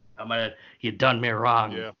 care. You done me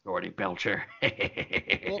wrong, Yeah. Gordy Belcher.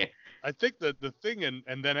 Well, I think that the thing,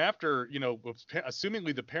 and then after,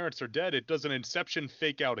 assumingly the parents are dead, it does an Inception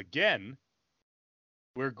fake out again,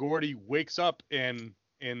 where Gordy wakes up in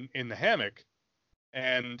the hammock,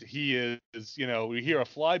 and he is, we hear a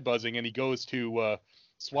fly buzzing, and he goes to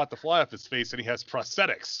swat the fly off his face, and he has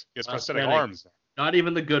prosthetics. He has prosthetic arms. Not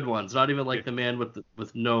even the good ones. Not even like the man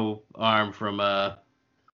with no arm from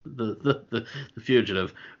the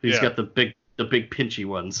fugitive. He's got the big pinchy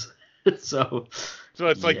ones. So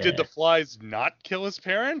it's like, yeah. did the flies not kill his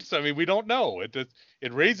parents? I mean, we don't know.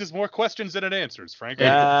 It raises more questions than it answers, frankly.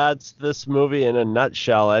 That's this movie in a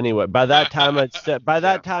nutshell. Anyway, by that time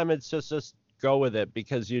it's just go with it,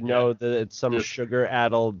 because you know that it's some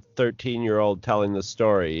sugar-addled 13-year-old telling the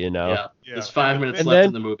story. Yeah. Yeah. There's 5 minutes And left then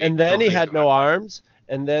in the movie. and then Don't he think had about no it. arms,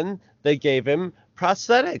 and then they gave him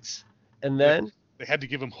prosthetics, and then They had to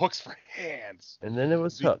give him hooks for hands. it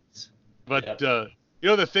was hooked. But the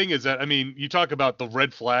thing is that, I mean, you talk about the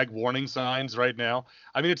red flag warning signs right now.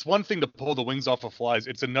 I mean, it's one thing to pull the wings off of flies.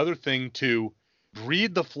 It's another thing to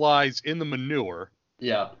breed the flies in the manure,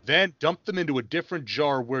 then dump them into a different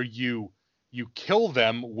jar where you kill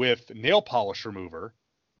them with nail polish remover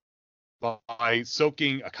by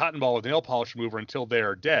soaking a cotton ball with nail polish remover until they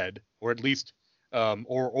are dead, or at least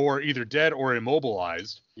or either dead or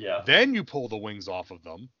immobilized. Yeah. Then you pull the wings off of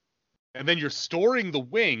them, and then you're storing the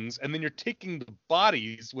wings, and then you're taking the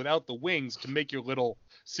bodies without the wings to make your little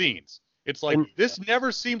scenes. It's like, this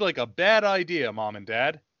never seemed like a bad idea, Mom and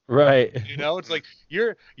Dad. Right. It's like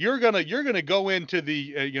you're gonna go into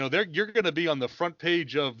the you're gonna be on the front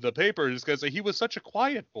page of the papers because he was such a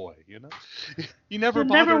quiet boy. He never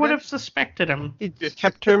would have suspected him. He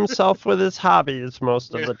kept to himself with his hobbies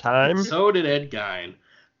most of the time. So did Ed Gein,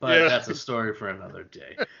 but that's a story for another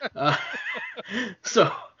day.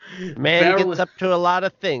 So Man gets up to a lot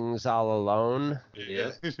of things all alone.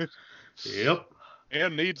 Yeah. Yep.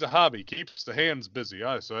 And needs a hobby. Keeps the hands busy,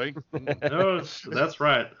 I say. No, that's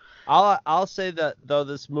right. I'll say that though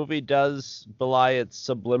this movie does belie its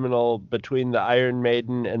subliminal between the Iron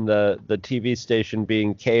Maiden and the TV station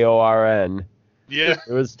being KORN. Yeah.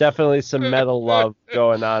 There was definitely some metal love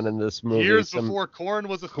going on in this movie. Years before Korn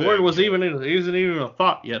was a thing. Korn wasn't even a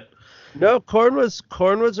thought yet. No, Korn was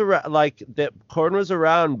around. Korn was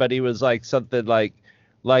around, but he was like something like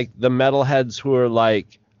the metalheads who were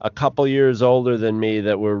like a couple years older than me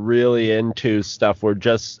that were really into stuff.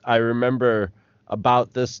 I remember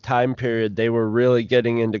about this time period they were really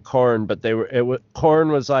getting into Korn, but Korn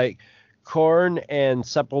was like Korn and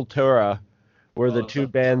Sepultura were the two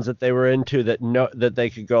bands that they were into that they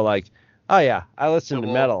could go like, oh yeah, I listen to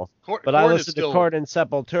metal. But I listened to Korn and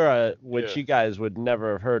Sepultura, which you guys would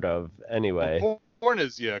never have heard of anyway. Well,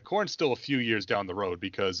 Korn's still a few years down the road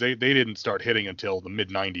because they didn't start hitting until the mid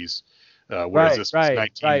 90s. Whereas this was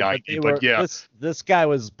 1990. But this guy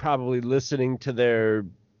was probably listening to their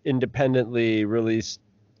independently released,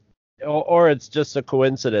 or it's just a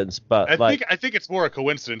coincidence. But I think it's more a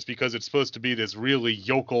coincidence because it's supposed to be this really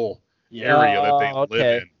yokel area that they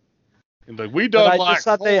live in. And like, we don't like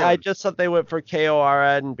I just thought they went for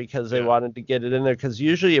KORN because they wanted to get it in there, because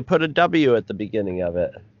usually you put a W at the beginning of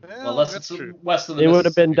it. Well, unless it's west of the It would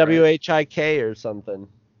have been Mississippi, WHIK or something.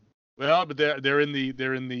 Well, but they're in the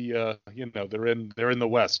they're in the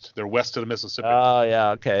west. They're west of the Mississippi. Oh yeah,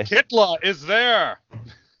 okay. Hitler is there.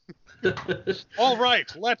 All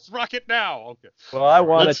right, let's rock it now. Okay. Well, I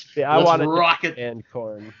want Let's- it to be. I let's want it rock to it. be and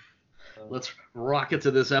corn. Let's rock it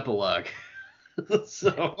to this epilogue.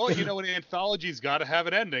 So, Well, you know, an anthology's got to have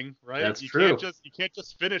an ending, right? That's you true. You can't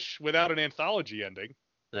just finish without an anthology ending.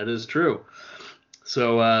 that is true.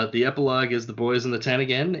 So the epilogue is the boys in the tent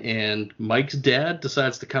again, and Mike's dad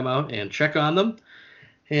decides to come out and check on them.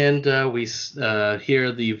 And we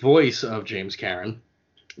hear the voice of James Caron.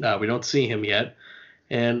 We don't see him yet.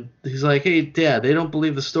 And he's like, hey, Dad, they don't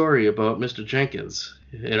believe the story about Mr. Jenkins,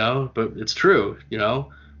 but it's true,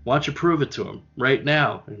 Why don't you prove it to him right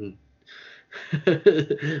now? And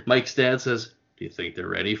Mike's dad says, do you think they're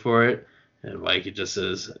ready for it? And Mike just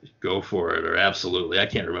says, go for it, or absolutely. I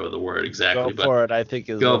can't remember the word exactly. Go for it, I think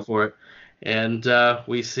is. Go for it. And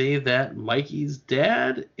we see that Mikey's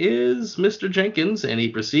dad is Mr. Jenkins, and he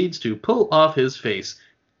proceeds to pull off his face.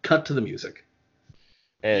 Cut to the music.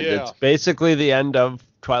 And Yeah. it's basically the end of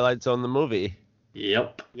Twilight Zone the movie.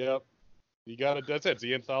 Yep. Yep. You got it. That's it. It's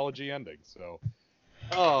the anthology ending. So,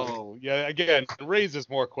 oh yeah. Again, it raises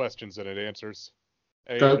more questions than it answers.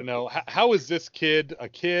 I don't know. How is this kid a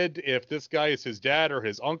kid if this guy is his dad or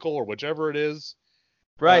his uncle or whichever it is?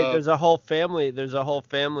 Right. There's a whole family. There's a whole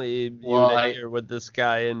family unit here with this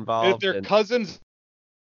guy involved. If they're cousins,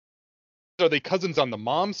 are they cousins on the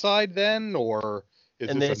mom side then, or is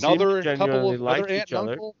And this they seem to another couple genuinely of like other aunt each and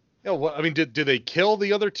other. uncle? Yeah. Well, I mean, did they kill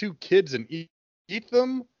the other two kids and eat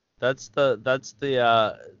them? That's the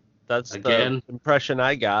Again, impression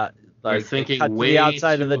I got. We're Like thinking cut to way the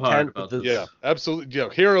outside of too the hard tent. about with this. Yeah, absolutely. Yeah,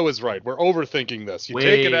 Hero is right. We're overthinking this. You Way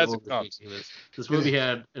take it as it comes. overthinking this movie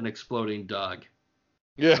had an exploding dog,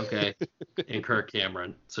 Yeah. okay, in Kirk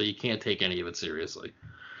Cameron, so you can't take any of it seriously.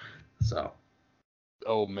 So.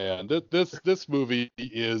 Oh man, this movie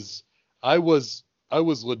is. I was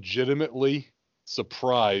legitimately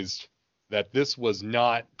surprised that this was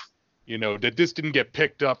not, that this didn't get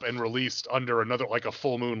picked up and released under another, like a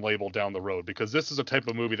Full Moon label down the road, because this is a type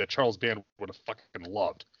of movie that Charles Band would have fucking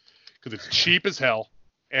loved, because it's cheap as hell,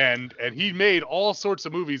 and he made all sorts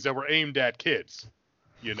of movies that were aimed at kids,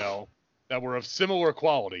 that were of similar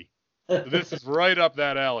quality. This is right up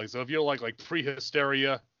that alley. So if you like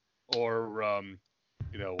Prehysteria or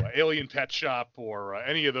Alien Pet Shop or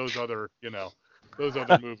any of those other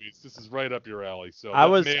movies, this is right up your alley. So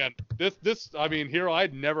Hero,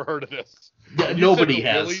 I'd never heard of this. Nobody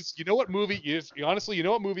has. Willies, you know what movie is? Honestly, you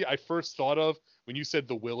know what movie I first thought of when you said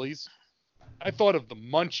the Willies? I thought of the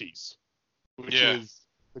Munchies, which is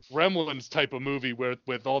the Gremlins type of movie with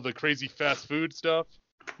all the crazy fast food stuff.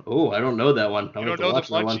 Oh, I don't know that one. You don't know the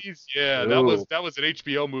Munchies? Yeah, that was an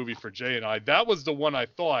HBO movie for Jay and I. That was the one I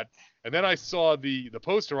thought, and then I saw the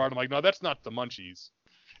poster art. I'm like, no, that's not the Munchies.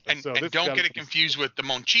 And don't get it confused with the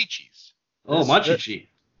Monchichis. Oh, Monchichi.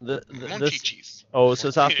 Monchichis. Oh,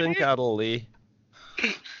 so something cuddly.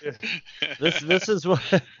 This is what.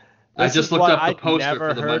 I just looked up the poster never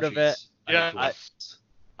for the heard Munchies. of it. Yeah,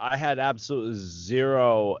 I had absolutely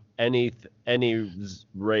zero any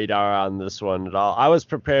radar on this one at all. I was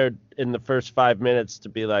prepared in the first 5 minutes to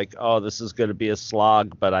be like, oh, this is going to be a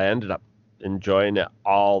slog, but I ended up enjoying it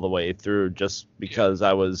all the way through just because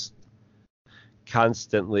I was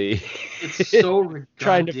constantly It's so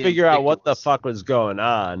trying to figure out what the ridiculous. fuck was going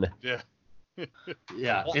on. yeah.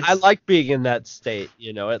 Yeah, Well, I like being in that state,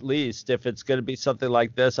 at least if it's going to be something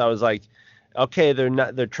like this. I was like, okay, they're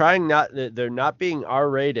not being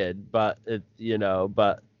R-rated, but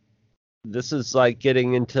but this is like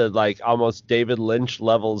getting into like almost David Lynch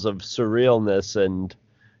levels of surrealness and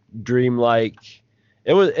dreamlike.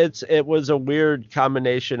 It was a weird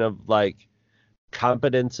combination of like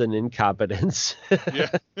competence and incompetence.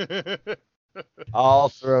 Yeah. all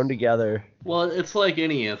thrown together. Well, it's like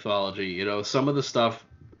any anthology, some of the stuff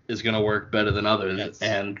is going to work better than others, Yes.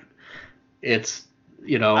 and it's,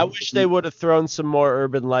 I wish they would have thrown some more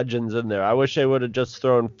urban legends in there. I wish they would have just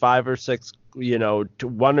thrown 5 or 6,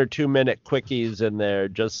 1 or 2 minute quickies in there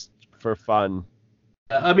just for fun.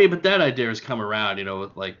 I mean, but that idea has come around,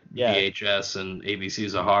 with like Yeah. VHS and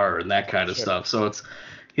ABC's of Horror and that kind of Sure. stuff. So it's,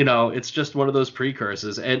 it's just one of those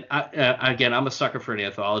precursors. And again, I'm a sucker for an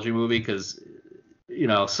anthology movie because,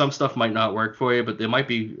 some stuff might not work for you, but there might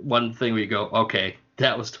be one thing where you go, okay,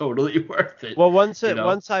 that was totally worth it. Well, once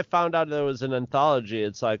I found out there was an anthology,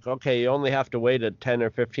 it's like, okay, you only have to wait 10 or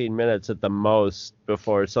 15 minutes at the most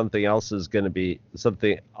before something else is going to be,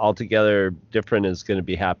 something altogether different is going to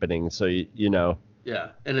be happening. So, Yeah,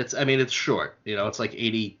 and it's short. It's like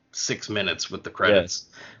 86 minutes with the credits.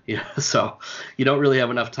 Yeah, so you don't really have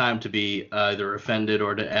enough time to be either offended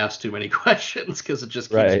or to ask too many questions because it just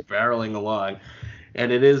keeps Right. barreling along. And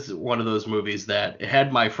it is one of those movies that,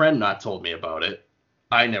 had my friend not told me about it,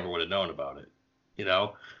 I never would have known about it, you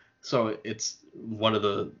know? So it's one of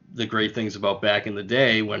the great things about back in the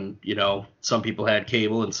day when, you know, some people had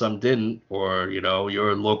cable and some didn't, or, you know,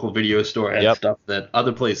 your local video store had stuff that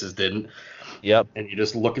other places didn't. Yep. And you're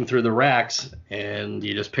just looking through the racks and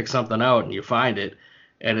you just pick something out and you find it.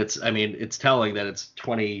 And it's telling that it's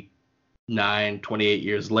 29, 28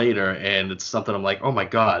 years later, and it's something I'm like, oh my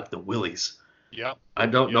God, the Willies. Yeah. I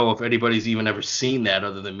don't know if anybody's even ever seen that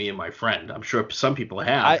other than me and my friend. I'm sure some people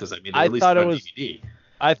have, because they released it on DVD.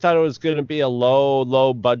 I thought it was going to be a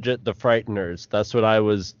low budget The Frighteners. That's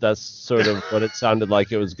sort of what it sounded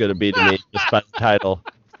like it was going to be to me, just by the title.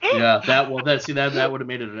 Yeah, that would have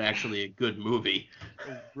made it actually a good movie.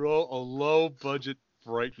 A low budget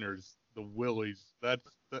Frighteners, the Willies.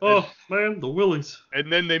 Man, the Willies.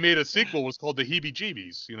 And then they made a sequel, was called the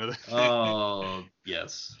Heebie-Jeebies. You know. Oh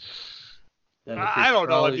yes. I don't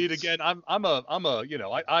know. I mean, again, I'm a you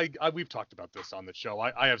know, I we've talked about this on the show.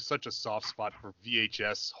 I have such a soft spot for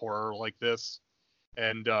VHS horror like this,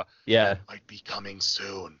 and yeah, might be coming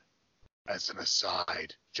soon. As an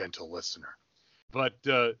aside, gentle listener. But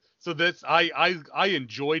so this, I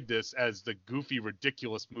enjoyed this as the goofy,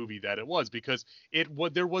 ridiculous movie that it was, because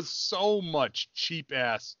there was so much cheap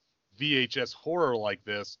ass VHS horror like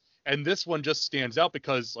this, and this one just stands out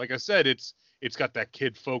because, like I said, it's got that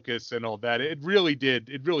kid focus and all that. It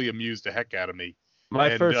really amused the heck out of me.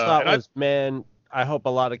 My first thought was, man, I hope a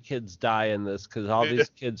lot of kids die in this, because all these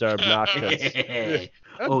kids are obnoxious.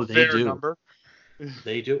 Oh, they do. Number.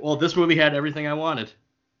 They do. Well, this movie had everything I wanted.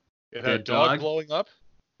 It had a dog blowing up.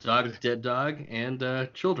 Dead dog, and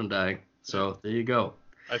children dying. So there you go.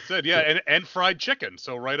 I said, yeah, and fried chicken.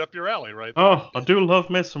 So right up your alley, right? Oh, I do love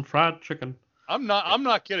me some fried chicken. I'm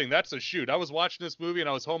not kidding. That's a shoot. I was watching this movie and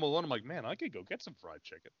I was home alone. I'm like, man, I could go get some fried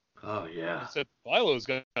chicken. Oh yeah. I said, Philo's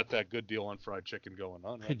got that good deal on fried chicken going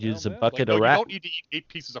on. Could use a bucket of rat. You don't need to eat 8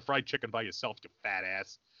 pieces of fried chicken by yourself, you fat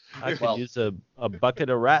ass. I could use a bucket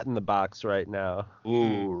of rat in the box right now.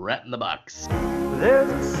 Ooh, rat in the box. There's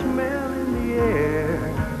a smell in the air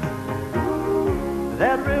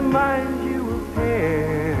that reminds you of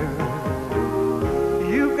hair.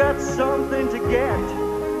 You got something to get,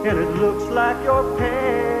 and it looks like your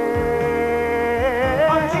pants.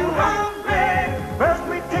 Aren't you hungry? First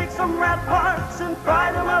we take some rat parts and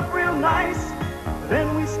fry them up real nice.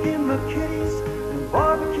 Then we skin the kitties and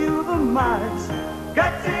barbecue the mice.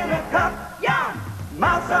 Guts in a cup, yum!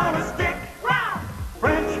 Mouse on a stick, wow!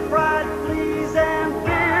 French fried fleas and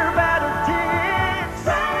beer battered tits.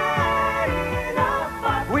 Right in a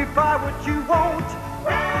butt. We fry what you want.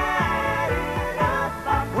 Right in a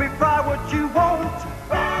butt. We fry what you want.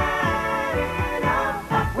 Right in a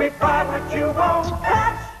butt. We fry what you want.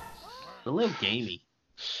 A little gamey.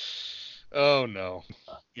 Oh no.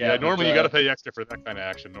 Yeah, normally you got to pay extra for that kind of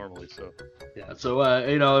action normally. So. Yeah. So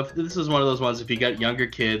you know, if this is one of those ones, if you got younger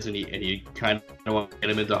kids and you kind of want to get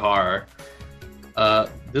them into horror,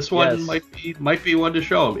 this one might be one to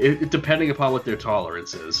show them. It depending upon what their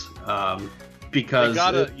tolerance is. Because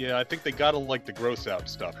I think they gotta like the gross out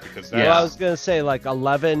stuff, because well, I was gonna say like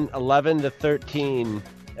 11 to 13.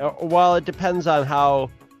 Well, it depends on how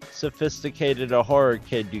sophisticated a horror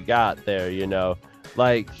kid you got there. You know,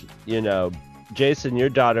 like, you know, Jason, your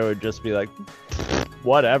daughter would just be like,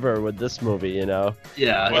 whatever with this movie, you know.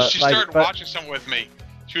 Yeah. Well, she started watching some with me.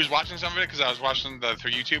 She was watching some of it because I was watching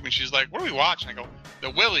through YouTube, and she's like, "What are we watching?" I go,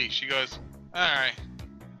 "The Willies." She goes, "All right."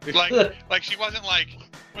 Like she wasn't like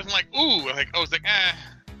ooh, like I was like, eh.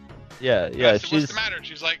 Yeah. What's the matter?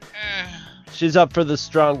 She's like, eh. She's up for the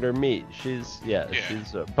stronger meat. She's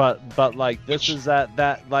but like this is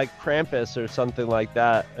that like Krampus or something like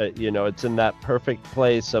that. You know, it's in that perfect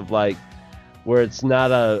place of like where it's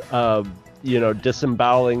not a you know,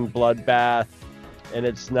 disemboweling bloodbath, and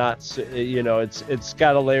it's not, you know, it's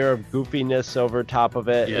got a layer of goofiness over top of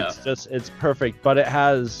it. Yeah. It's perfect, but it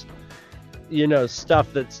has, you know,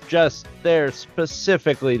 stuff that's just there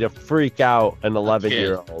specifically to freak out an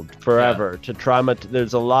 11-year-old forever, to trauma.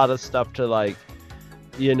 There's a lot of stuff to, like,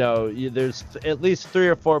 you know, there's at least 3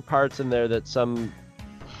 or 4 parts in there that some,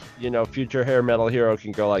 you know, future hair metal hero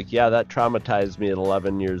can go like, yeah, that traumatized me at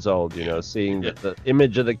 11 years old, you know, seeing the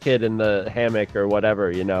image of the kid in the hammock or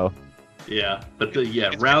whatever, you know. Yeah, but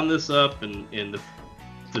round this up in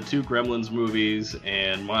the 2 Gremlins movies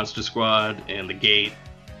and Monster Squad and The Gate,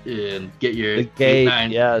 and get your 8,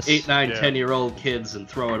 9, 10-year-old kids and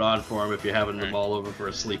throw it on for them if you're having them all over for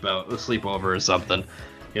a sleepover or something.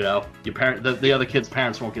 You know, the other kids'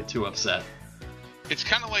 parents won't get too upset. It's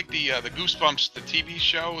kind of like the Goosebumps, the TV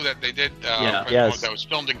show that they did that was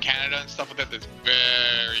filmed in Canada and stuff like that. That's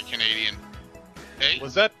very Canadian. Hey,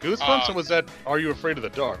 Was that Goosebumps or was that Are You Afraid of the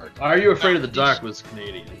Dark? Are You Afraid of the Dark was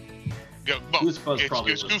Canadian. Goosebumps Goosebumps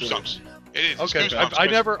probably it's was too. Goosebumps. It is. Okay, It's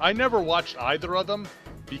Goosebumps. I never watched either of them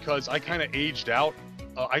because I kind of aged out.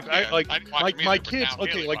 I didn't watch them my either, but kids. now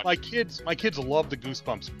Okay, Haley like watches my kids love the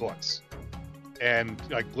Goosebumps books, and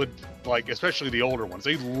like especially the older ones.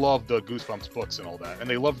 They love the Goosebumps books and all that, and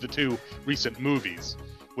they love the 2 recent movies,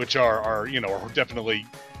 which are definitely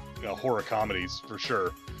horror comedies for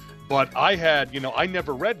sure. But I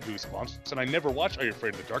never read Goosebumps, and I never watched Are You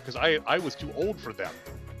Afraid of the Dark because I was too old for them.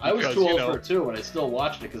 I was Because, too old for it too, but I still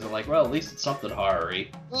watched it because I'm like, well, at least it's something horror-y.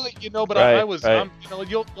 Well, but Right, I was, right.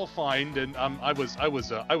 you'll find, and I was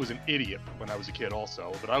an idiot when I was a kid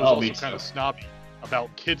also, but I was Oh, also me kind too. of snobby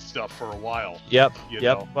about kid stuff for a while. Yep. You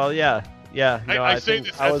Yep. know. Well, yeah. No, I say think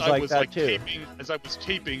this I as was I like was that like too.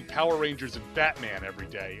 taping Power Rangers and Batman every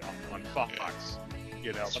day on Fox.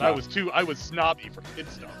 But Smart. I was snobby for kid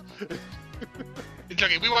stuff. It's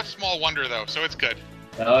okay. We watched Small Wonder though, so it's good.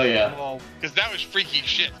 Oh yeah. Well, Because that was freaky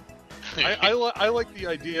shit. I like the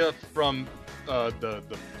idea from the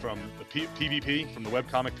PvP, from the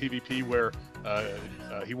webcomic PvP, where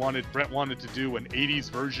Brent wanted to do an 80s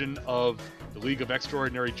version of the League of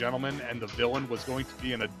Extraordinary Gentlemen, and the villain was going to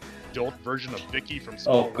be an adult version of Vicky from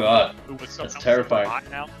Small Wonder, God. who was somehow That's terrifying. hot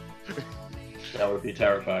now. That would be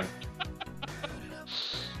terrifying.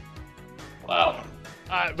 Wow.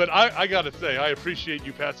 But I gotta say, I appreciate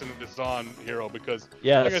you passing this on, Hero, because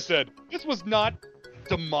Yes. like I said, this was not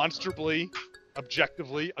demonstrably,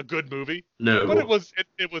 objectively a good movie. No. But it was.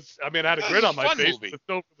 I mean, I had a grin on my fun face. movie. It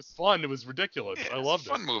was fun. It was ridiculous. Yeah, I loved it's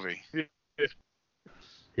a fun movie.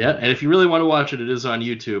 Yeah, and if you really want to watch it, it is on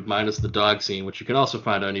YouTube, minus the dog scene, which you can also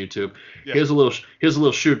find on YouTube. Yeah. Here's a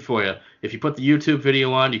little shoot for you. If you put the YouTube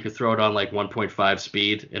video on, you can throw it on like 1.5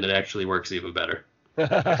 speed, and it actually works even better.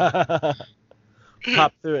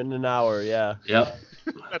 Pop through it in an hour. Yeah. Yep.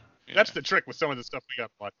 That's the trick with some of the stuff we got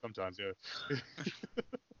to watch sometimes. Yeah.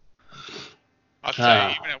 I'll tell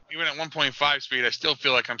you, even at 1.5 speed, I still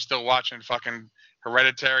feel like I'm still watching fucking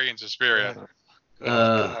Hereditary and Suspiria.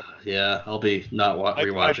 Yeah, I'll be not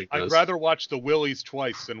rewatching I'd those. rather watch the Willies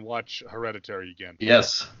twice than watch Hereditary again.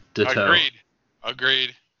 Yes, ditto.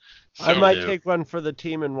 Agreed. I So, might do. take one for the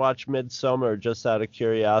team and watch Midsummer just out of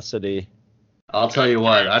curiosity. I'll tell you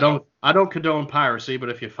what, I don't condone piracy, but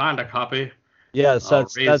if you find a copy, Yes, I'll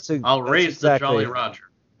that's raise exactly. the Jolly Roger.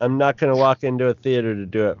 I'm not going to walk into a theater to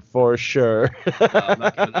do it for sure. I'm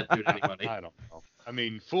not giving that dude any money. I don't know. I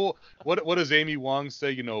mean, what does Amy Wong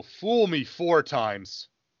say? Fool me 4 times.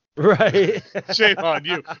 Right. Shame on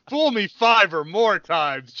you. Fool me 5 or more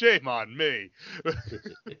times. Shame on me.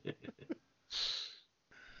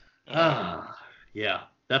 Yeah,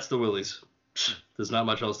 that's the Willies. There's not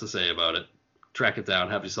much else to say about it. Track it down,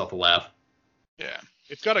 have yourself a laugh. yeah.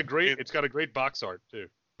 It's got a great box art too.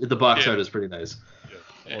 The box Yeah. art is pretty nice.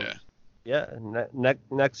 Yeah. Yeah.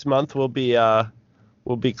 Next month we'll be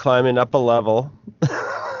climbing up a level.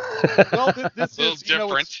 Well, this A little is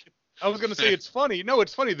different. I was gonna say it's funny. No,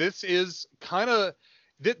 it's funny. This is kind of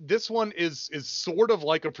this one is sort of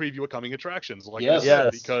like a preview of coming attractions, like Yes. I said,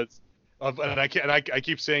 Yes. because of and I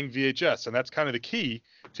keep saying VHS, and that's kind of the key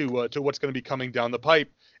to what's going to be coming down the pipe,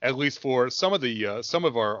 at least for some of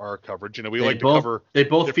our coverage. We like to cover. They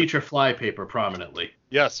both different- feature flypaper prominently.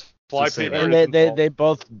 Yes, flypaper. And is they involved.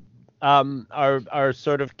 both are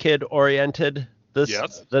sort of kid oriented.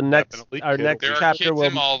 Yes, Our next There are chapter kids will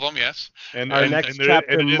in all of them, yes. and our and, next and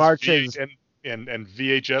chapter it is marches- and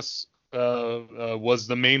VHS was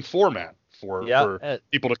the main format for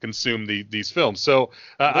people to consume these films. So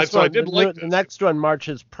I did like the next one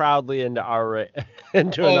marches proudly into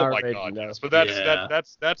into an Oh R my rating. God, now. yes. But Yeah.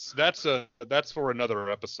 that's for another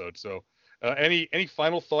episode. So any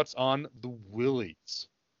final thoughts on the Willies?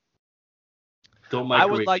 Don't I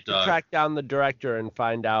microwave would like the to dog. track down the director and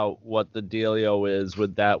find out what the dealio is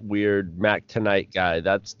with that weird Mac Tonight guy.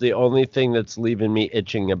 That's the only thing that's leaving me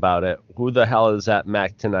itching about it. Who the hell is that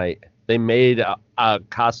Mac Tonight? They made a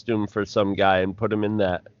costume for some guy and put him in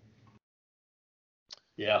that.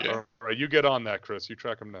 Yeah. Yeah. All right, you get on that, Chris. You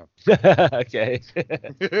track him down. Okay.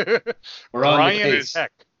 We're on Brian the is pace.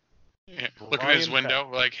 Heck. Yeah. Looking at his Brian window,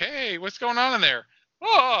 like, hey, what's going on in there?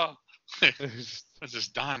 Oh, this is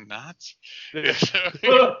Don Knotts.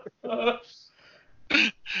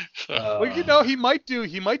 Well, he might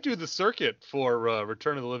do the circuit for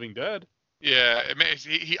Return of the Living Dead. Yeah,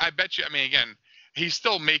 I bet you. I mean, again, he's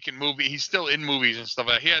still making movies. He's still in movies and stuff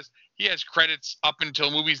like that. He has credits up until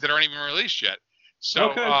movies that aren't even released yet.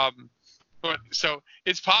 So, Okay. so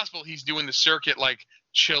it's possible he's doing the circuit like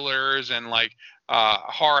Chillers and like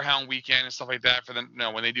Horror Hound Weekend and stuff like that for the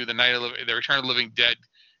when they do the Return of the Living Dead,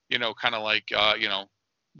 kind of like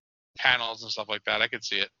panels and stuff like that. I could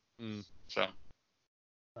see it. So.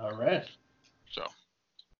 All right. So.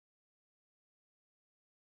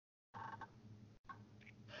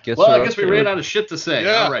 I guess we ran out of shit to say.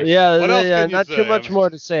 Yeah. All right. Yeah, What else can you not too say? much more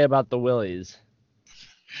to say about the Willies.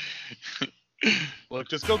 Look,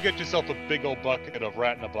 just go get yourself a big old bucket of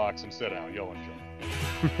rat in a box and sit down. You'll enjoy.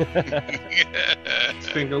 This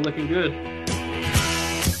finger looking good.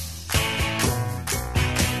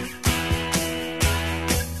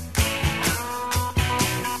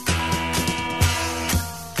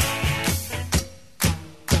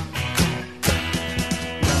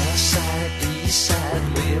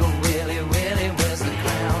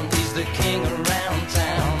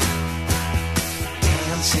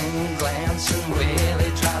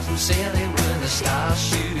 Silly when the stars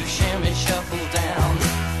shoot a shimmy shuffle down.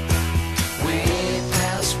 Way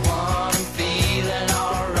past one and feeling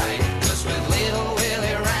alright. Just with little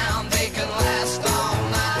Willie around, they can last all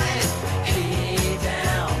night. Hey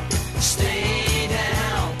down, stay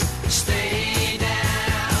down, stay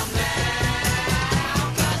down,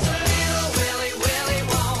 down. 'Cause a little Willie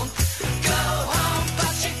won't go home,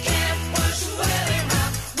 but you can't push Willie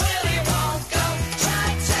round. Willie won't go.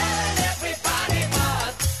 Try telling everybody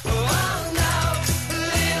what. Oh no,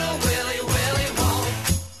 little Willie won't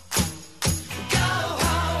go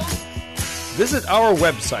home. Visit our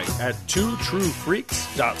website at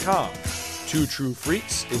twotruefreaks.com. Two True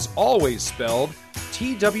Freaks is always spelled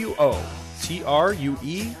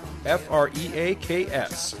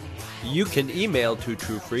TWOTRUEFREAKS. You can email Two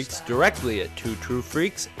True Freaks directly at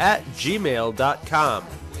twotruefreaks@gmail.com.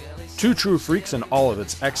 Two True Freaks and all of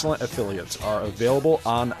its excellent affiliates are available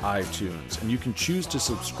on iTunes, and you can choose to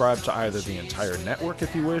subscribe to either the entire network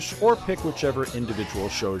if you wish, or pick whichever individual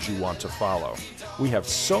shows you want to follow. We have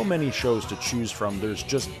so many shows to choose from, there's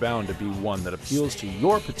just bound to be one that appeals to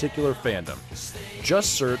your particular fandom.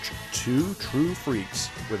 Just search Two True Freaks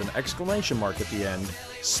with an exclamation mark at the end,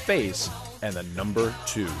 space, and the number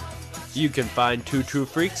 2. You can find Two True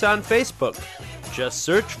Freaks on Facebook. Just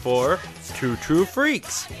search for Two True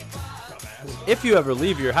Freaks. If you ever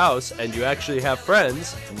leave your house and you actually have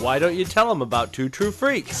friends, why don't you tell them about Two True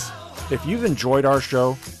Freaks? If you've enjoyed our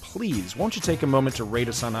show, please won't you take a moment to rate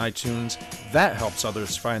us on iTunes? That helps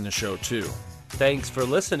others find the show too. Thanks for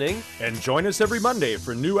listening, And join us every Monday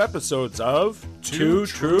for new episodes of Two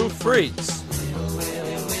True Freaks.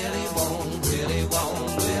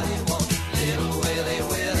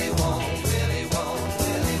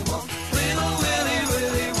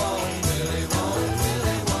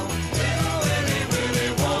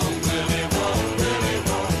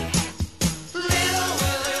 Little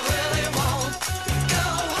Willie won't go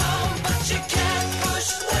home, but you can't push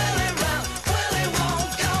Willie round. Willie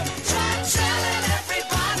won't go. Try telling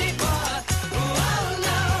everybody, but oh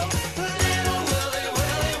no, little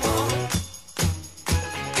Willie won't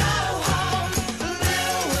go home.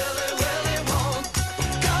 Little Willie won't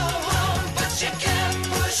go home, but you can't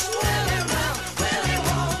push Willie round. Willie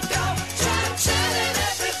won't go. Try telling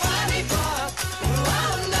everybody, but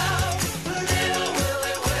oh no, little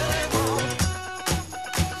Willie won't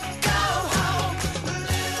go home.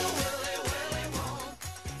 Little Willie won't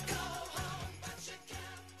go home, but you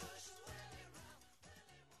can't push Willie round.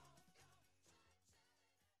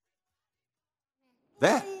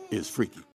 That is freaky.